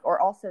public, or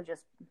also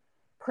just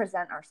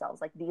present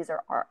ourselves like these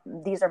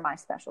are my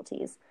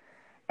specialties.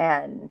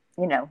 And,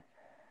 you know,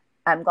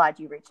 I'm glad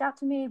you reached out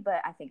to me,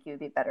 but I think you'd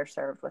be better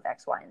served with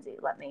X, Y, and Z.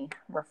 Let me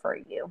refer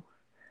you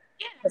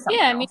to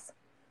something else.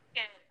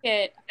 I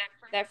mean,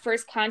 that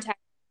first contact,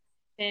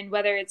 and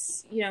whether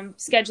it's, you know,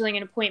 scheduling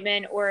an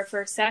appointment or a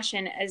first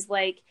session, as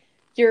like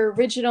your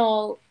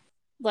original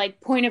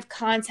like point of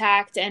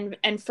contact and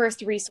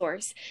first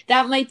resource.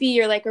 That might be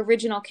your like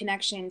original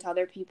connection to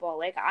other people.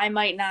 Like I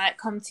might not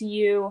come to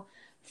you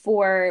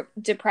for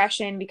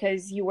depression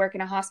because you work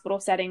in a hospital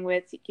setting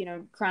with, you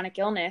know, chronic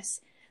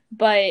illness,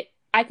 but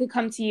I could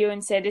come to you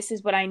and say, this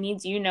is what I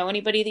need. Do you know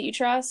anybody that you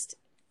trust?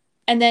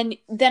 And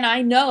then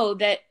I know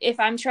that if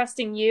I'm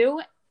trusting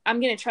you, I'm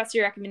going to trust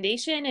your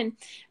recommendation, and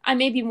I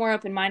may be more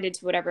open-minded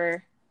to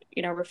whatever,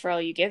 you know,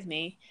 referral you give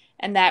me.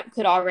 And that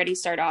could already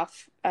start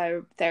off a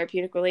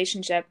therapeutic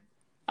relationship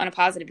on a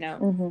positive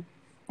note. Mm-hmm.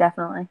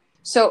 Definitely.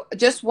 So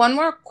just one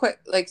more quick,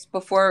 like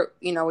before,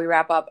 you know, we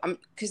wrap up,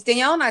 because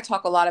Danielle and I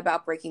talk a lot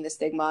about breaking the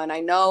stigma. And I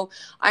know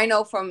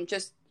from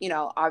just, you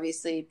know,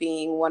 obviously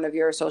being one of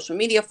your social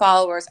media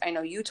followers, I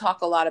know you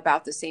talk a lot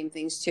about the same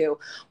things too.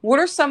 What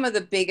are some of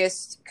the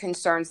biggest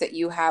concerns that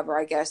you have, or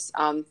I guess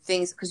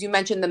things, because you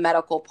mentioned the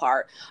medical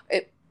part.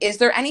 Is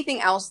there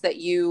anything else that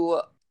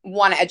you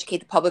want to educate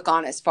the public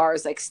on as far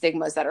as like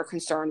stigmas that are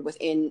concerned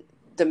within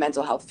the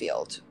mental health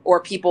field or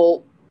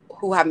people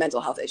who have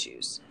mental health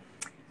issues?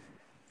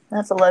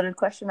 That's a loaded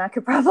question. I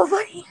could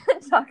probably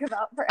talk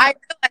about forever. I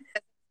realized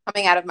that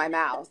coming out of my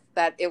mouth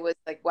that it was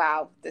like,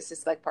 wow, this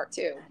is like part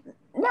 2.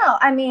 No,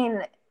 I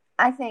mean,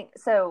 I think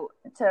so.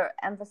 To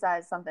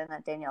emphasize something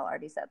that Danielle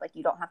already said, like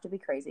you don't have to be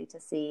crazy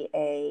to see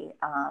a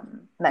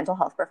mental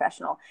health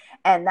professional.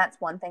 And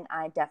that's one thing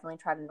I definitely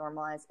try to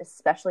normalize,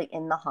 especially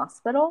in the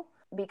hospital,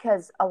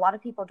 because a lot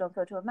of people don't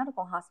go to a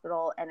medical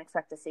hospital and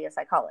expect to see a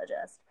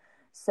psychologist.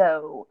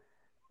 So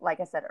like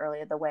I said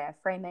earlier, the way I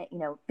frame it, you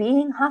know,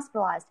 being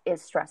hospitalized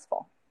is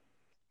stressful.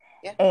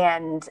 Yeah.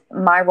 And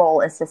my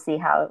role is to see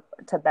how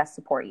to best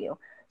support you.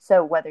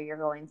 So whether you're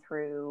going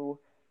through,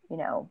 you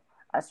know,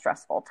 a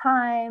stressful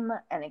time,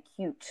 an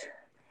acute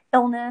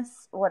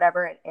illness,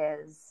 whatever it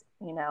is,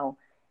 you know,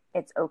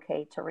 it's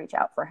okay to reach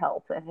out for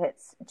help if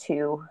it's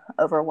too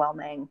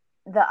overwhelming.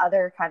 The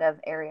other kind of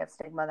area of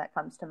stigma that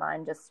comes to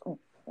mind, just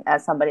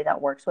as somebody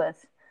that works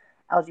with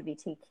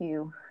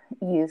LGBTQ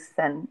youth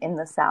and in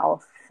the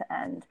South,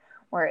 and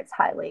where it's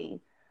highly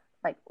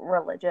like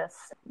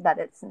religious, that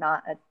it's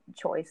not a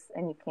choice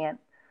and you can't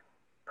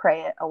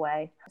pray it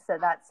away. So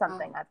that's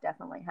something I've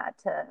definitely had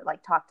to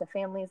like talk to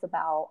families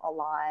about a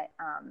lot.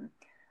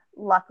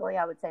 Luckily,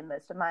 I would say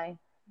most of my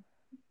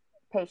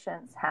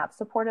patients have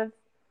supportive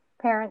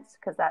parents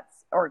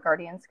or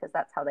guardians, because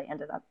that's how they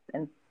ended up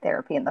in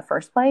therapy in the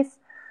first place.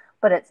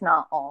 But it's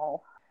not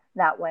all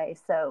that way.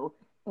 So,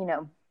 you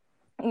know,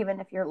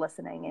 even if you're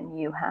listening and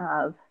you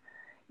have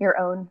your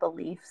own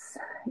beliefs,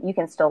 you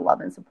can still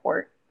love and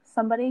support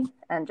somebody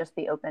and just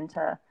be open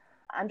to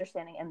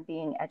understanding and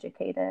being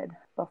educated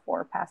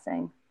before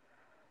passing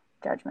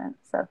judgment.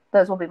 So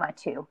those will be my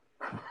 2.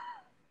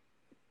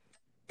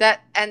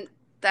 That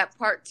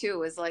part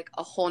 2 is like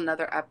a whole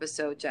nother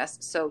episode, Jess.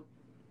 So,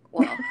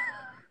 well,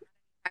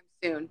 I'm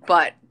soon,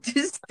 but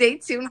just stay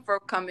tuned for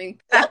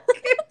coming back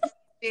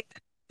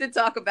to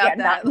talk about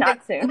that.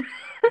 Not soon.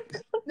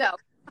 No.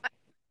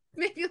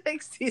 Maybe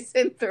like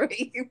season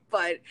 3,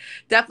 but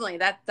definitely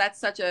that's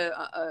such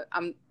a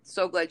I'm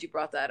so glad you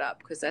brought that up,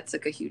 because that's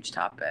like a huge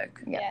topic.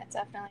 Yeah,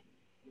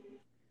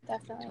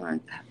 definitely.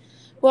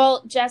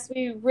 Well, Jess,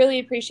 we really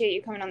appreciate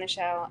you coming on the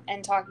show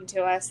and talking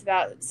to us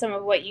about some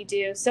of what you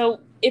do. So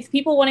if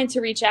people wanted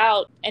to reach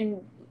out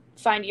and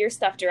find your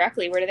stuff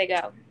directly, where do they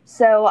go?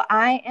 So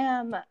I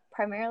am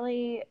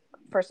primarily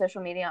for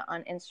social media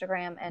on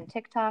Instagram and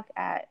TikTok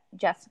at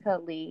Jessica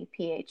Leigh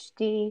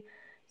PhD.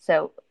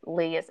 So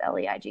Leigh is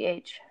Leigh.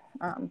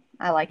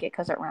 I like it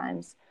because it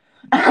rhymes.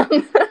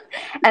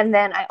 And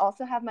then I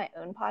also have my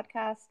own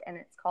podcast, and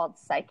it's called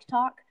Psych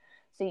Talk.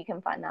 So you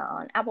can find that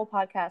on Apple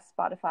Podcasts,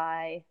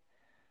 Spotify,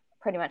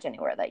 pretty much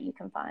anywhere that you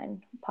can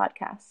find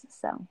podcasts.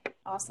 So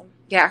awesome.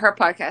 Yeah, her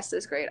podcast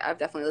is great. I've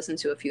definitely listened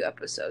to a few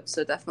episodes,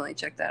 so definitely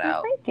check that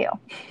out. Thank you.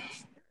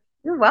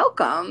 You're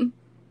welcome.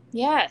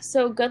 Yeah,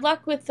 so good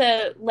luck with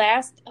the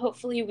last,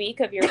 hopefully, week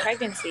of your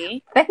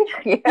pregnancy. Thank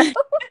you.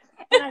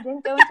 And I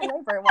didn't go into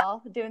labor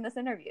while doing this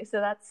interview, so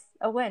that's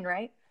a win,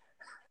 right?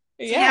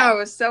 Yeah, I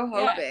was so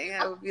hoping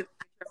it would be like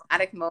a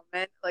dramatic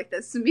moment like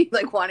this, me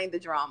like wanting the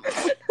drama.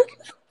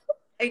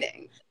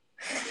 Exciting.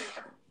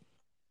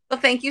 Well,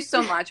 thank you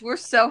so much. We're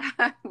so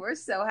happy.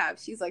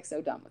 She's like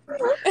so done with me.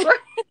 We're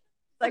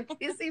like,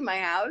 you see my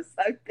house?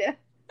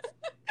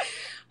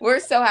 We're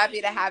so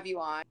happy to have you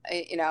on.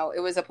 You know, it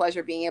was a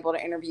pleasure being able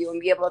to interview and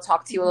be able to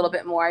talk to you a little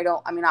bit more.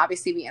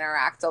 Obviously we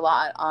interact a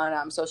lot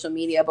on social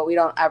media, but we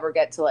don't ever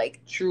get to like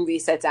truly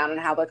sit down and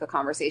have like a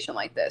conversation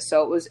like this.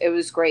 So it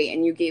was great.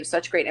 And you gave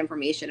such great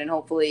information, and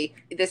hopefully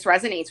this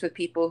resonates with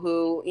people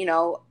who, you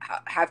know,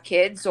 have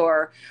kids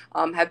or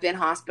have been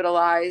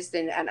hospitalized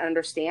and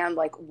understand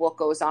like what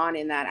goes on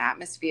in that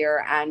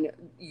atmosphere and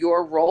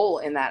your role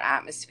in that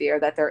atmosphere,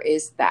 that there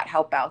is that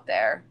help out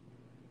there.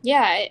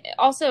 Yeah.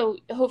 Also,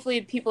 hopefully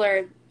people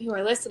who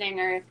are listening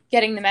are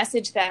getting the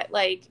message that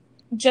like,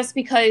 just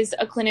because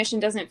a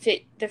clinician doesn't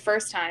fit the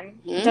first time,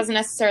 doesn't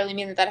necessarily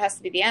mean that has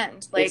to be the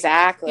end. Like,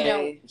 exactly. You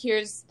know,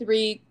 here's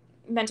 3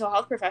 mental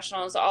health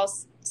professionals all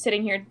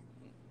sitting here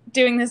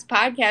doing this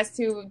podcast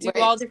who do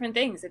all different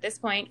things at this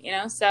point, you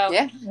know? So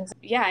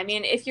yeah, I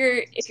mean, if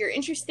you're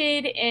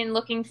interested in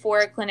looking for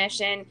a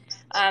clinician,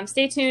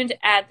 stay tuned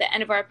at the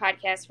end of our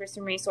podcast for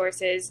some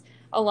resources,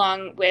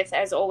 along with,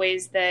 as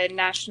always, the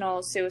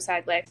National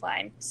Suicide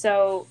Lifeline.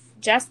 So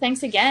Jess,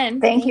 thanks again.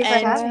 Thank you for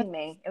having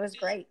me. It was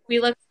great. We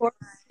look forward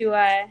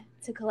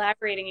to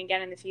collaborating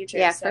again in the future.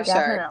 Yeah, for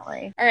sure.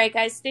 Definitely. All right,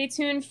 guys, stay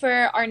tuned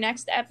for our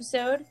next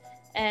episode,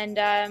 and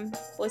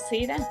we'll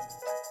see you then.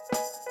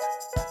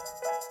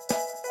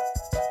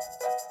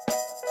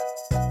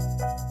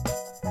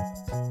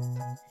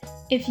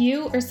 If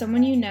you or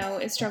someone you know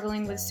is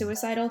struggling with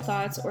suicidal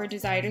thoughts or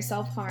desire to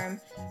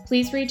self-harm,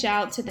 please reach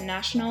out to the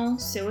National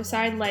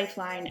Suicide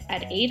Lifeline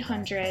at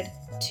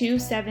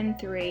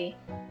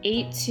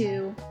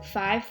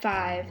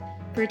 800-273-8255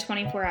 for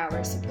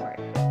 24-hour support.